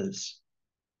of others.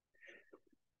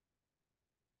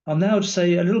 I'll now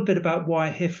say a little bit about why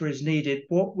HIFA is needed,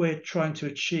 what we're trying to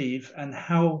achieve, and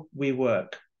how we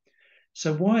work.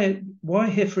 So why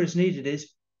HIFA is needed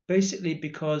is basically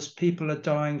because people are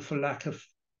dying for lack of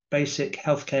basic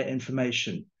healthcare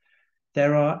information.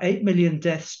 There are 8 million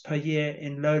deaths per year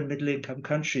in low and middle income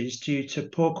countries due to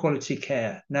poor quality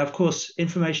care. Now, of course,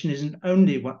 information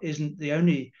isn't the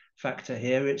only factor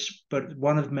here, but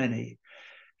one of many.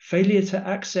 Failure to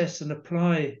access and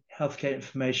apply healthcare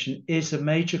information is a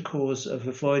major cause of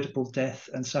avoidable death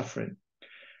and suffering.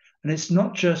 And it's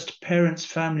not just parents,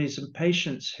 families, and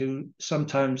patients who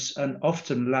sometimes and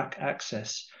often lack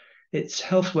access, it's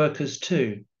health workers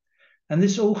too. And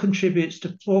this all contributes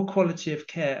to poor quality of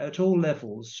care at all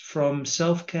levels, from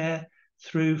self-care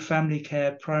through family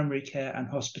care, primary care, and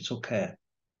hospital care.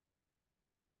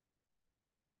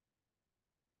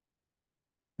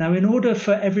 Now, in order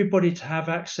for everybody to have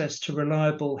access to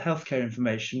reliable healthcare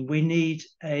information, we need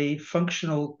a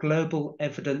functional global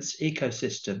evidence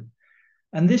ecosystem.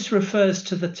 And this refers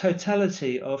to the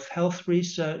totality of health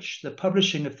research, the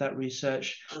publishing of that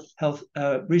research, health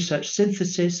research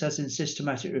synthesis, as in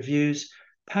systematic reviews,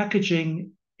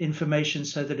 packaging information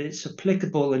so that it's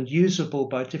applicable and usable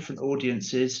by different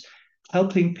audiences,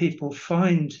 helping people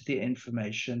find the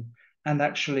information and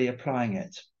actually applying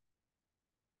it.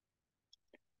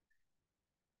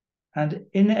 And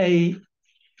in a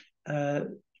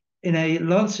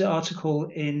Lancet article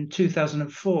in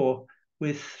 2004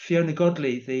 with Fiona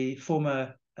Godley, the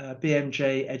former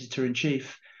BMJ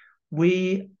editor-in-chief,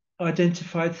 we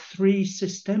identified 3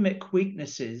 systemic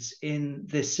weaknesses in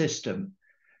this system.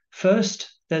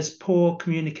 First, there's poor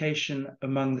communication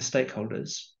among the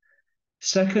stakeholders.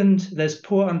 Second, there's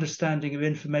poor understanding of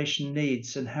information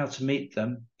needs and how to meet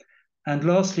them. And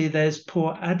lastly, there's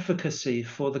poor advocacy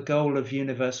for the goal of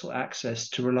universal access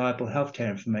to reliable healthcare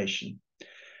information.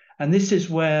 And this is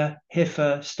where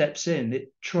HIFA steps in.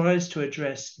 It tries to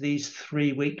address these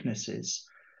 3 weaknesses.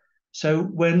 So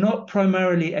we're not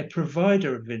primarily a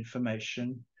provider of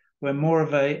information, we're more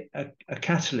of a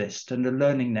catalyst and a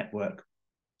learning network.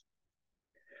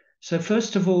 So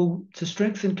first of all, to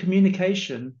strengthen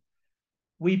communication,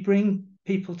 we bring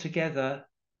people together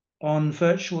on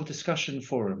virtual discussion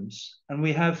forums. And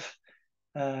we have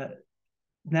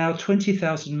now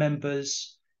 20,000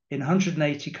 members in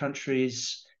 180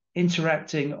 countries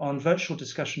interacting on virtual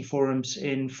discussion forums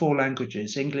in 4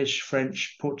 languages: English,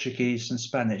 French, Portuguese, and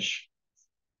Spanish.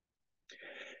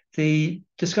 The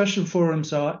discussion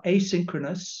forums are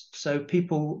asynchronous, so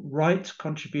people write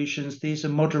contributions. These are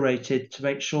moderated to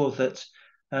make sure that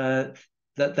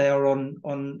that they are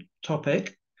on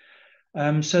topic.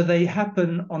 So they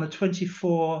happen on a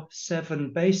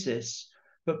 24/7 basis,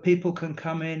 but people can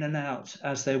come in and out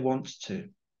as they want to.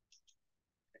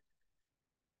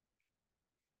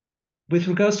 With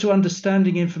regards to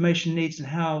understanding information needs and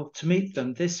how to meet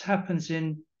them, this happens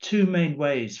in 2 main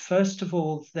ways. First of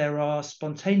all, there are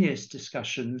spontaneous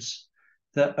discussions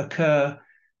that occur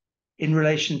in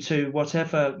relation to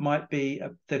whatever might be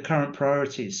the current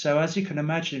priorities. So as you can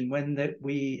imagine, when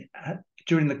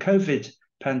during the COVID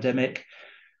pandemic,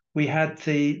 we had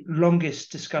the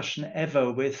longest discussion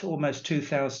ever with almost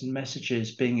 2,000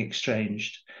 messages being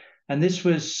exchanged. And this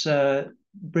was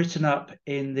written up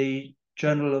in the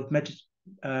Journal of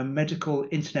Medical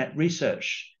Internet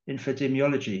Research,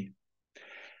 Infodemiology.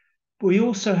 We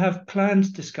also have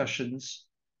planned discussions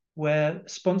where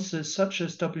sponsors such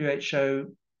as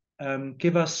WHO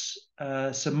give us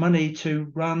some money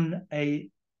to run a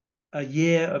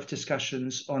year of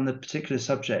discussions on a particular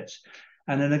subject.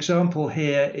 And an example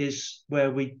here is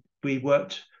where we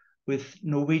worked with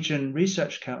Norwegian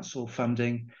Research Council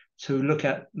funding to look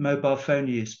at mobile phone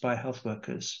use by health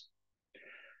workers.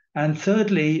 And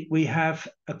thirdly, we have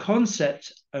a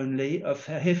concept only of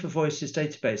a HIFA Voices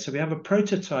database. So we have a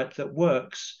prototype that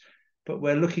works, but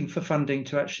we're looking for funding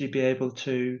to actually be able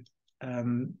to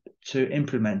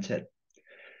implement it.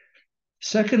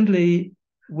 Secondly,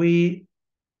 we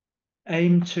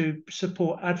aim to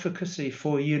support advocacy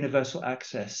for universal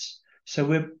access.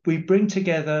 So we bring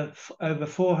together over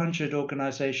 400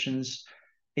 organizations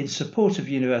in support of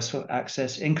universal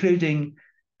access, including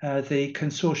the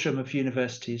Consortium of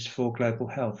Universities for Global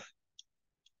Health.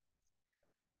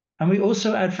 And we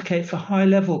also advocate for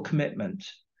high-level commitment.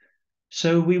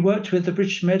 So we worked with the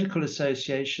British Medical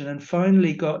Association and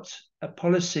finally got a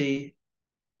policy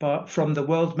from the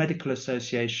World Medical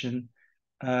Association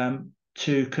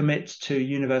to commit to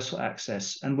universal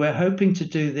access. And we're hoping to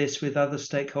do this with other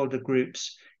stakeholder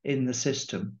groups in the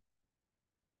system.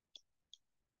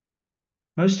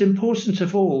 Most important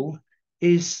of all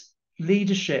is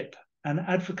leadership and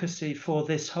advocacy for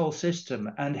this whole system.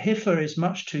 And HIFA is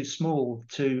much too small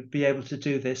to be able to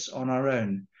do this on our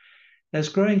own. There's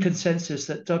growing consensus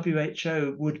that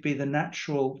WHO would be the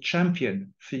natural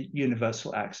champion for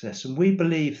universal access. And we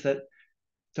believe that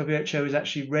WHO is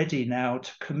actually ready now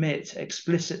to commit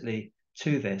explicitly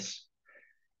to this.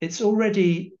 It's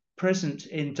already present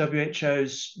in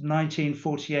WHO's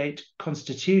 1948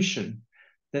 constitution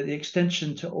that the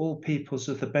extension to all peoples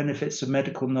of the benefits of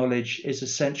medical knowledge is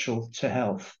essential to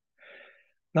health.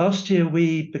 Last year,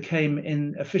 we became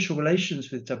in official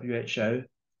relations with WHO,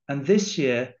 and this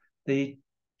year, the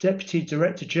Deputy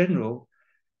Director General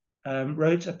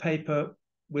wrote a paper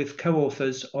with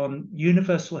co-authors on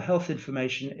universal health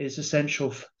information is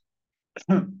essential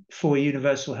for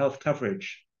universal health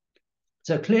coverage.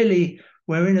 So clearly,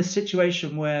 we're in a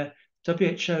situation where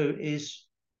WHO is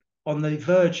on the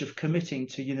verge of committing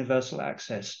to universal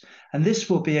access. And this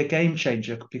will be a game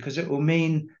changer because it will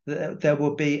mean that there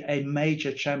will be a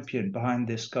major champion behind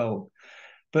this goal.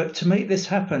 But to make this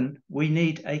happen, we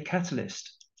need a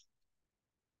catalyst.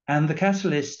 And the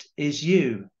catalyst is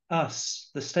you, us,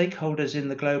 the stakeholders in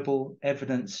the global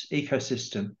evidence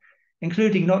ecosystem,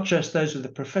 including not just those with a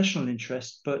professional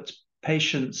interest, but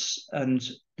patients and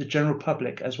the general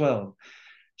public as well.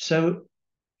 So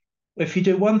if you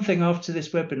do one thing after this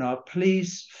webinar,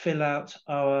 please fill out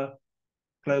our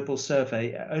global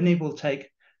survey. It only will take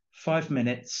 5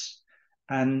 minutes,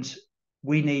 and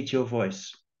we need your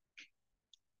voice.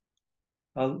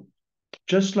 I'll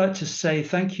just like to say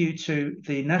thank you to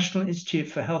the National Institute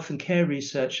for Health and Care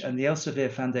Research and the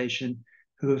Elsevier Foundation,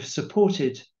 who have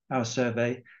supported our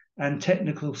survey, and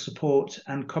technical support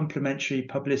and complementary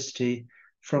publicity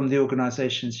from the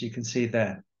organisations you can see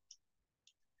there.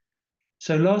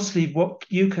 So lastly, what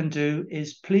you can do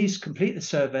is please complete the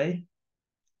survey,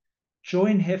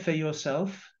 join HIFA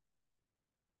yourself,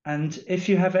 and if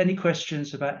you have any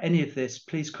questions about any of this,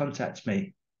 please contact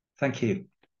me. Thank you.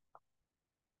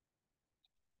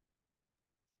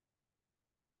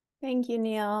 Thank you,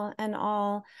 Neil and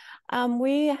all.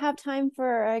 We have time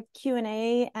for a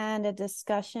Q&A and a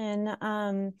discussion.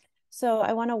 So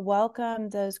I want to welcome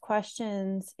those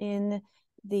questions in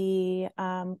the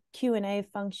Q&A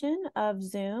function of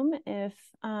Zoom. If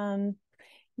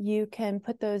you can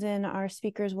put those in, our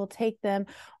speakers will take them.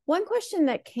 One question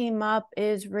that came up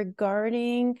is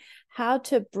regarding how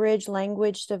to bridge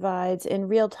language divides in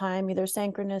real time, either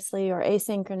synchronously or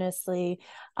asynchronously.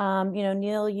 You know,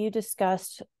 Neil, you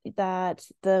discussed that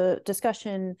the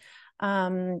discussion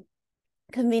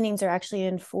convenings are actually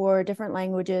in 4 different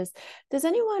languages. Does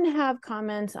anyone have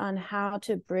comments on how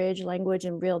to bridge language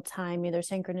in real time, either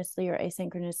synchronously or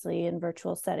asynchronously in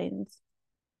virtual settings?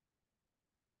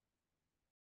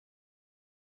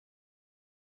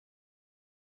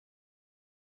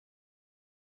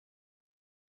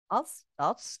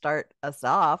 I'll start us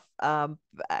off. I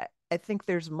think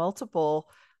there's multiple,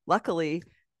 luckily,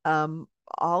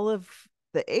 all of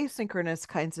the asynchronous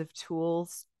kinds of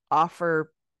tools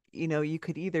offer, you know, you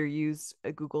could either use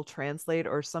a Google Translate,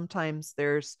 or sometimes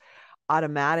there's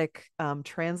automatic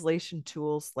translation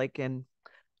tools like in,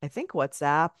 I think,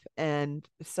 WhatsApp. And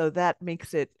so that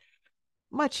makes it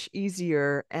much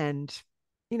easier. And,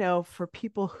 you know, for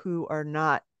people who are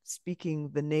not speaking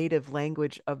the native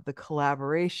language of the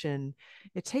collaboration,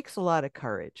 it takes a lot of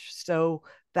courage. So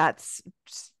that's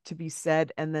to be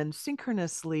said. And then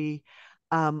synchronously,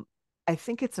 I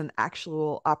think it's an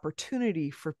actual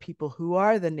opportunity for people who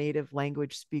are the native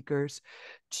language speakers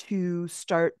to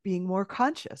start being more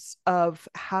conscious of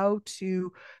how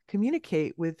to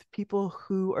communicate with people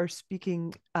who are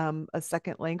speaking a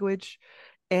second language,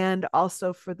 and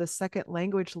also for the second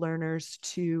language learners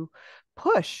to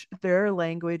push their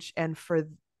language, and for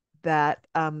that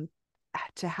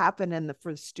to happen, and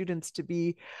for the students to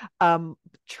be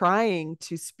trying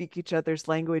to speak each other's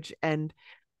language and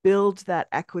build that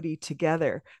equity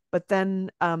together. But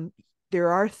then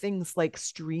there are things like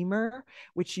Streamer,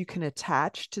 which you can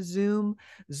attach to Zoom.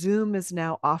 Zoom is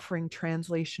now offering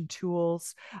translation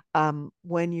tools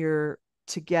when you're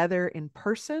together in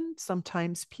person.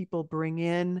 Sometimes people bring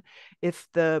in, if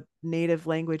the native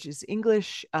language is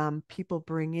English, people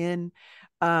bring in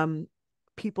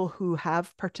people who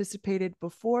have participated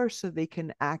before so they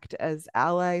can act as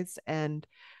allies. And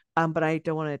but I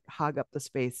don't want to hog up the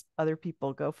space. Other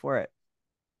people, go for it.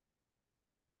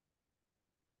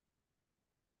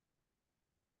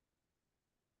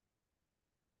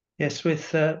 Yes, with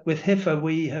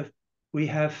HIFA, we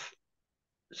have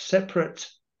separate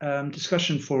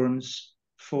discussion forums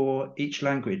for each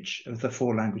language of the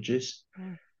 4 languages.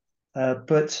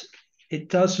 But it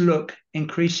does look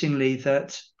increasingly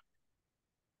that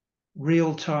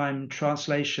real-time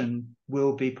translation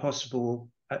will be possible,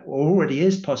 or already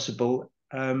is possible.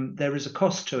 There is a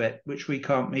cost to it, which we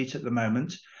can't meet at the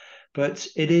moment, but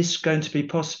it is going to be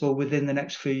possible within the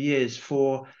next few years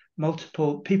for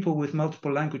multiple people with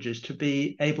multiple languages to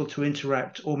be able to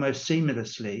interact almost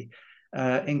seamlessly,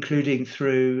 including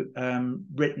through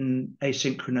written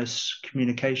asynchronous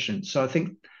communication. So I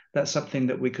think that's something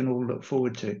that we can all look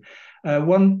forward to.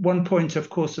 One point, of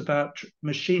course, about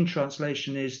machine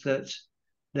translation is that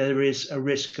there is a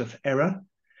risk of error,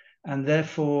 and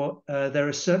therefore there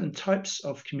are certain types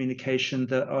of communication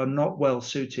that are not well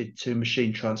suited to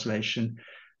machine translation,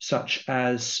 such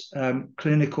as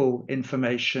clinical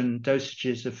information,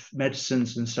 dosages of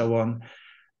medicines, and so on.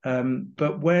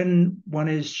 But when one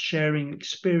is sharing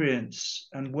experience,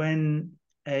 and when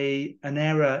an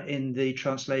error in the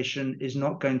translation is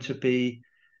not going to be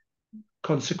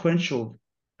consequential,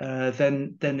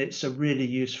 then it's a really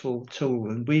useful tool,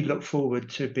 and we look forward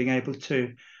to being able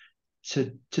to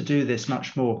do this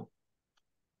much more.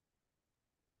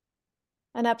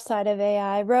 An upside of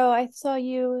AI. Ro, I saw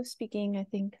you speaking, I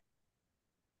think.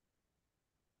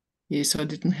 Yes, I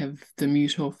didn't have the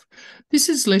mute off. This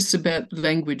is less about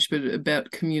language, but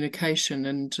about communication.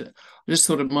 And I just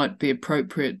thought it might be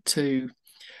appropriate to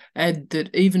add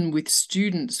that even with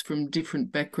students from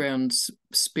different backgrounds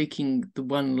speaking the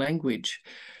one language,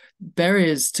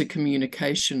 barriers to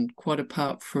communication, quite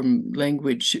apart from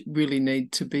language, really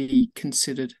need to be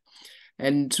considered.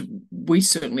 And we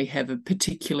certainly have a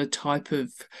particular type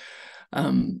of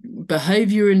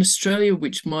behaviour in Australia,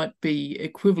 which might be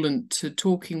equivalent to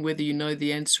talking whether you know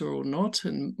the answer or not,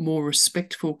 and more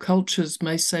respectful cultures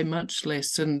may say much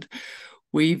less. And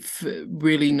we've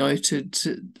really noted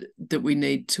that we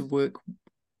need to work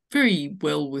very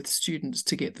well with students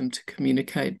to get them to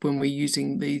communicate when we're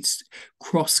using these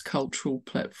cross-cultural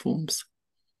platforms.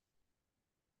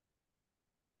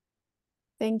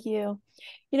 Thank you.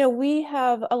 You know,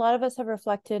 a lot of us have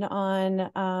reflected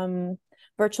on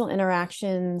virtual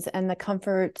interactions and the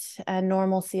comfort and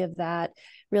normalcy of that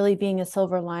really being a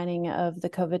silver lining of the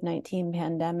COVID-19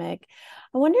 pandemic.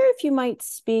 I wonder if you might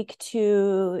speak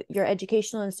to your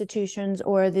educational institutions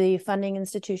or the funding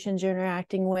institutions you're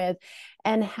interacting with,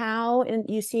 and how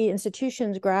you see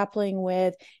institutions grappling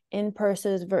with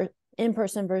in-person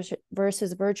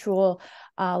versus virtual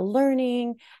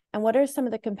learning, and what are some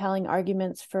of the compelling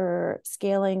arguments for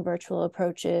scaling virtual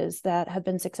approaches that have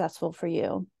been successful for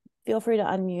you? Feel free to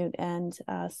unmute and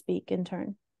speak in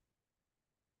turn.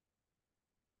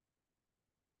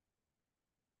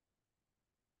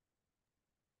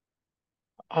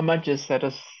 I might just set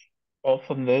us off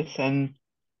on this and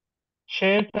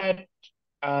share that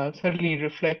certainly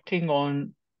reflecting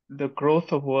on the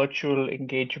growth of virtual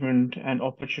engagement and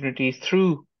opportunities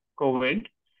through COVID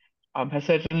has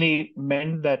certainly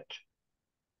meant that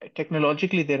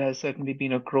technologically there has certainly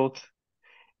been a growth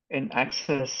in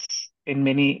access in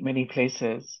many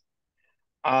places.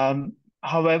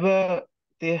 However,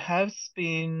 there has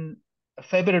been a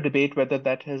fair bit of debate whether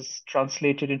that has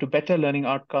translated into better learning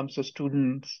outcomes for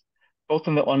students, both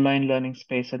in the online learning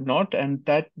space and not, and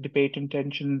that debate and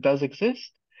tension does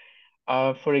exist.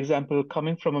 For example,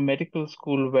 coming from a medical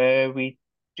school where we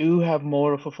do have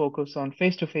more of a focus on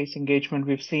face-to-face engagement,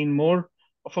 we've seen more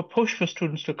of a push for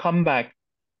students to come back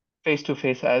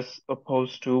face-to-face as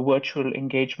opposed to virtual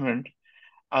engagement.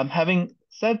 Having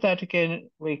said that, again,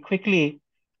 very quickly,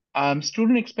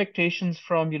 student expectations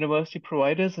from university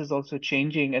providers is also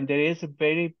changing, and there is a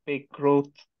very big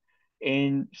growth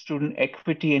in student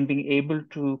equity and being able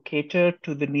to cater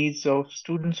to the needs of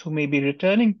students who may be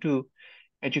returning to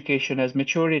education as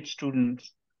mature age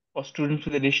students or students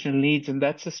with additional needs. And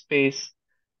that's a space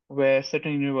where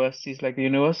certain universities like the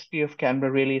University of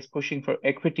Canberra really is pushing for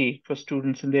equity for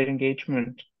students in their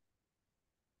engagement.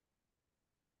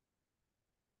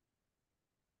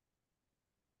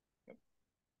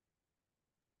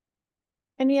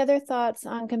 Any other thoughts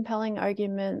on compelling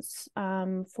arguments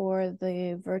for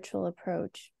the virtual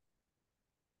approach?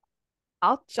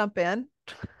 I'll jump in.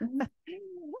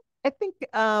 I think,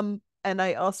 and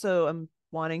I also am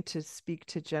wanting to speak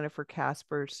to Jennifer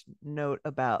Casper's note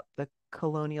about the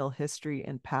colonial history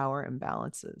and power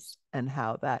imbalances and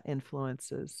how that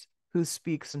influences who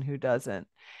speaks and who doesn't.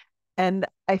 And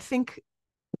I think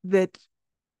that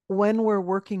when we're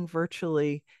working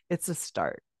virtually, it's a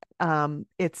start.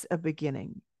 It's a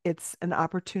beginning. It's an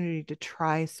opportunity to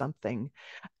try something.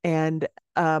 And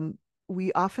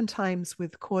we oftentimes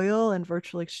with COIL and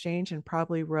virtual exchange, and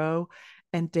probably Ro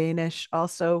and Danish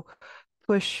also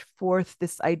push forth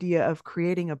this idea of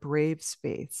creating a brave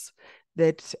space,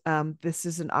 that this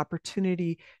is an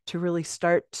opportunity to really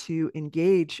start to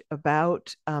engage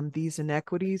about these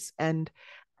inequities and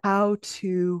how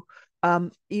to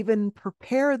even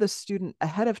prepare the student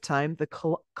ahead of time,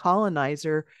 the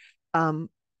colonizer,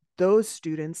 those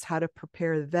students, how to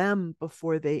prepare them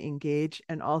before they engage,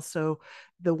 and also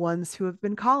the ones who have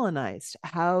been colonized,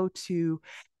 how to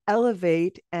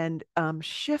elevate and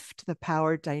shift the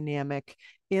power dynamic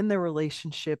in the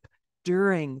relationship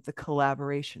during the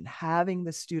collaboration, having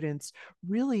the students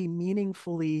really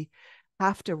meaningfully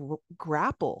have to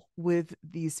grapple with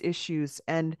these issues.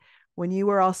 And when you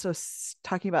were also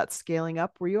talking about scaling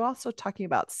up, were you also talking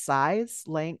about size,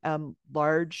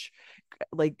 large,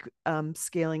 like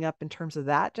scaling up in terms of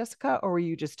that, Jessica? Or were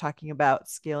you just talking about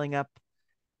scaling up?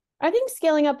 I think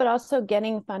scaling up, but also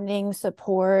getting funding,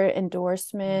 support,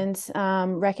 endorsements,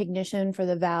 recognition for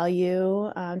the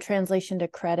value, translation to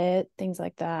credit, things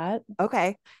like that.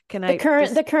 Okay. Can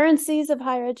the currencies of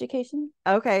higher education?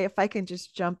 Okay, if I can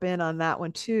just jump in on that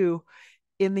one too.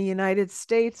 In the United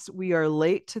States, we are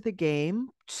late to the game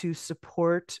to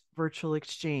support virtual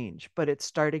exchange, but it's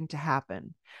starting to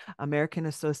happen. American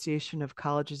Association of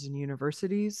Colleges and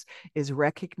Universities is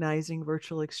recognizing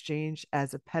virtual exchange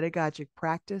as a pedagogic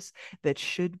practice that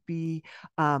should be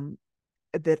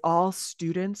that all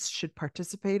students should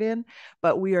participate in,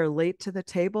 but we are late to the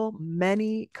table.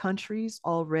 Many countries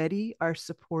already are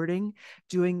supporting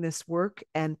doing this work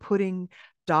and putting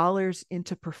dollars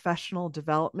into professional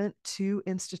development to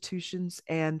institutions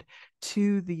and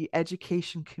to the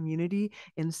education community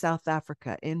in South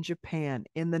Africa, in Japan,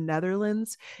 in the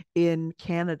Netherlands, in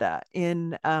Canada,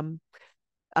 in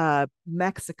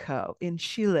Mexico, in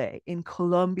Chile, in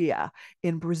Colombia,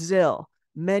 in Brazil.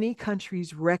 Many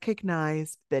countries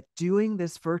recognize that doing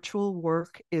this virtual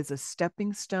work is a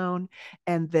stepping stone,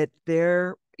 and that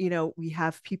we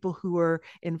have people who are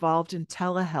involved in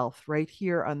telehealth right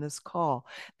here on this call,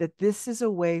 that this is a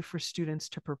way for students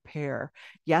to prepare.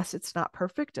 Yes, it's not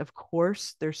perfect. Of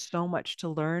course, there's so much to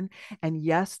learn. And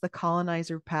yes, the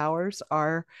colonizer powers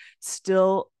are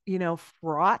still,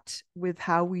 fraught with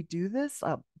how we do this,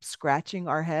 scratching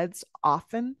our heads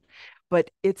often.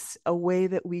 But it's a way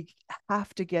that we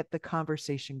have to get the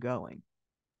conversation going.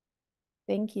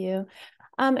 Thank you.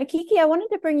 Akiiki, I wanted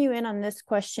to bring you in on this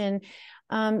question.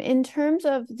 In terms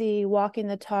of the walking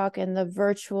the talk and the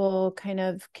virtual kind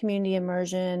of community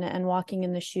immersion and walking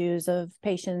in the shoes of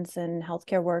patients and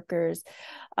healthcare workers,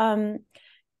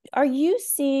 are you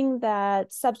seeing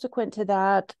that subsequent to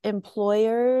that,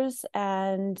 employers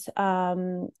and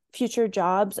future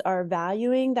jobs are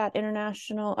valuing that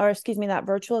that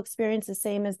virtual experience the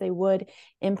same as they would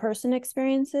in-person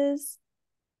experiences?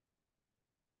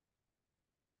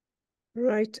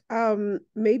 Right.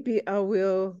 Maybe I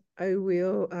will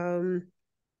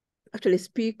actually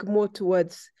speak more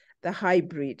towards the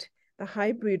hybrid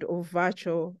of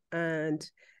virtual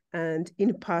and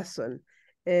in person.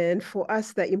 And for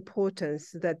us, the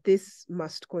importance that this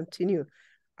must continue,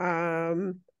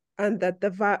 and that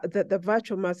the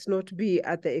virtual must not be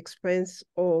at the expense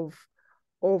of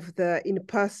the in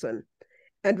person.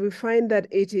 And we find that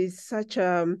it is such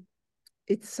a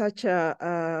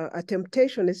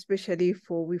temptation, especially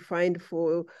for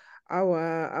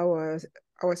our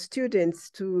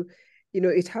students to,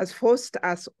 it has forced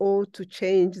us all to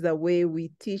change the way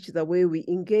we teach, the way we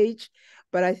engage.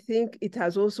 But I think it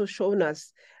has also shown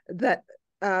us that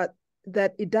that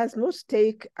it does not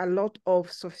take a lot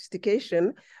of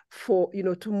sophistication for,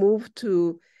 to move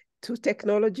to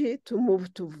technology, to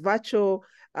move to virtual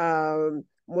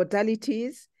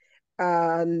modalities,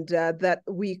 and that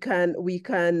we can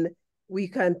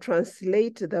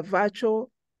translate the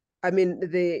virtual,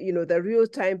 the real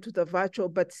time to the virtual,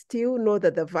 but still know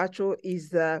that the virtual is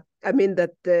that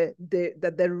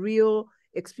the real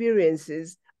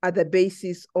experiences are the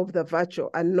basis of the virtual,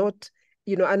 and not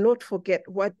forget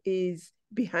what is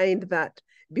behind that.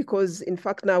 Because in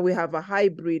fact, now we have a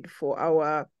hybrid for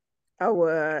our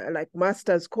like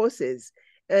master's courses,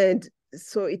 and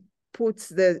so it puts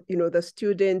the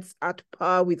students at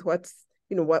par with what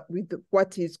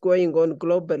is going on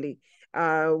globally,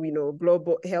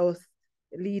 global health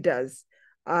leaders.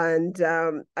 And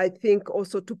I think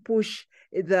also to push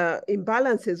the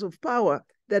imbalances of power,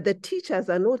 that the teachers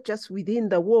are not just within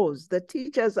the walls. The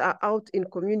teachers are out in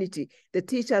community. The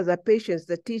teachers are patients.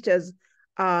 The teachers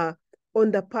are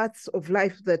on the paths of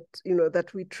life that,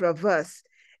 that we traverse,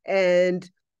 and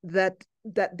that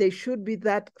there should be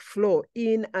that flow,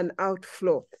 in and out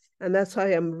flow. And that's why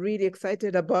I'm really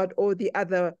excited about all the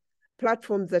other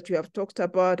platforms that you have talked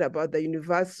about the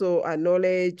universal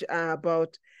knowledge,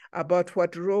 about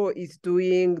what RO is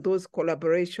doing, those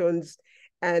collaborations,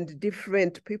 and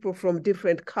different people from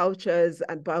different cultures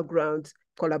and backgrounds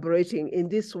collaborating in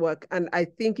this work. And I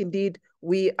think indeed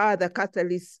we are the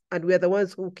catalysts, and we're the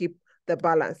ones who keep the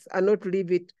balance and not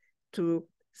leave it to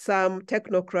some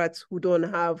technocrats who don't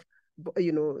have,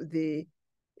 the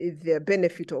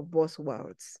benefit of both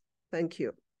worlds. Thank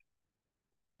you.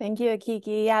 Thank you,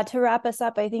 Akiiki. Yeah, to wrap us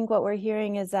up, I think what we're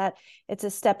hearing is that it's a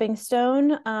stepping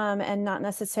stone and not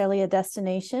necessarily a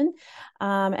destination,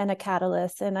 and a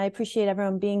catalyst. And I appreciate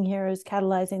everyone being here who's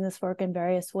catalyzing this work in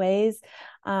various ways.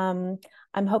 I'm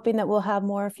hoping that we'll have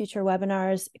more future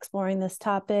webinars exploring this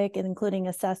topic, and including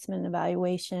assessment,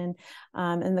 evaluation,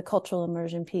 and the cultural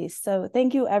immersion piece. So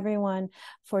thank you, everyone,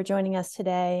 for joining us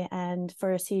today, and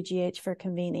for CUGH for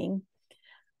convening.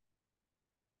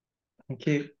 Thank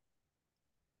you.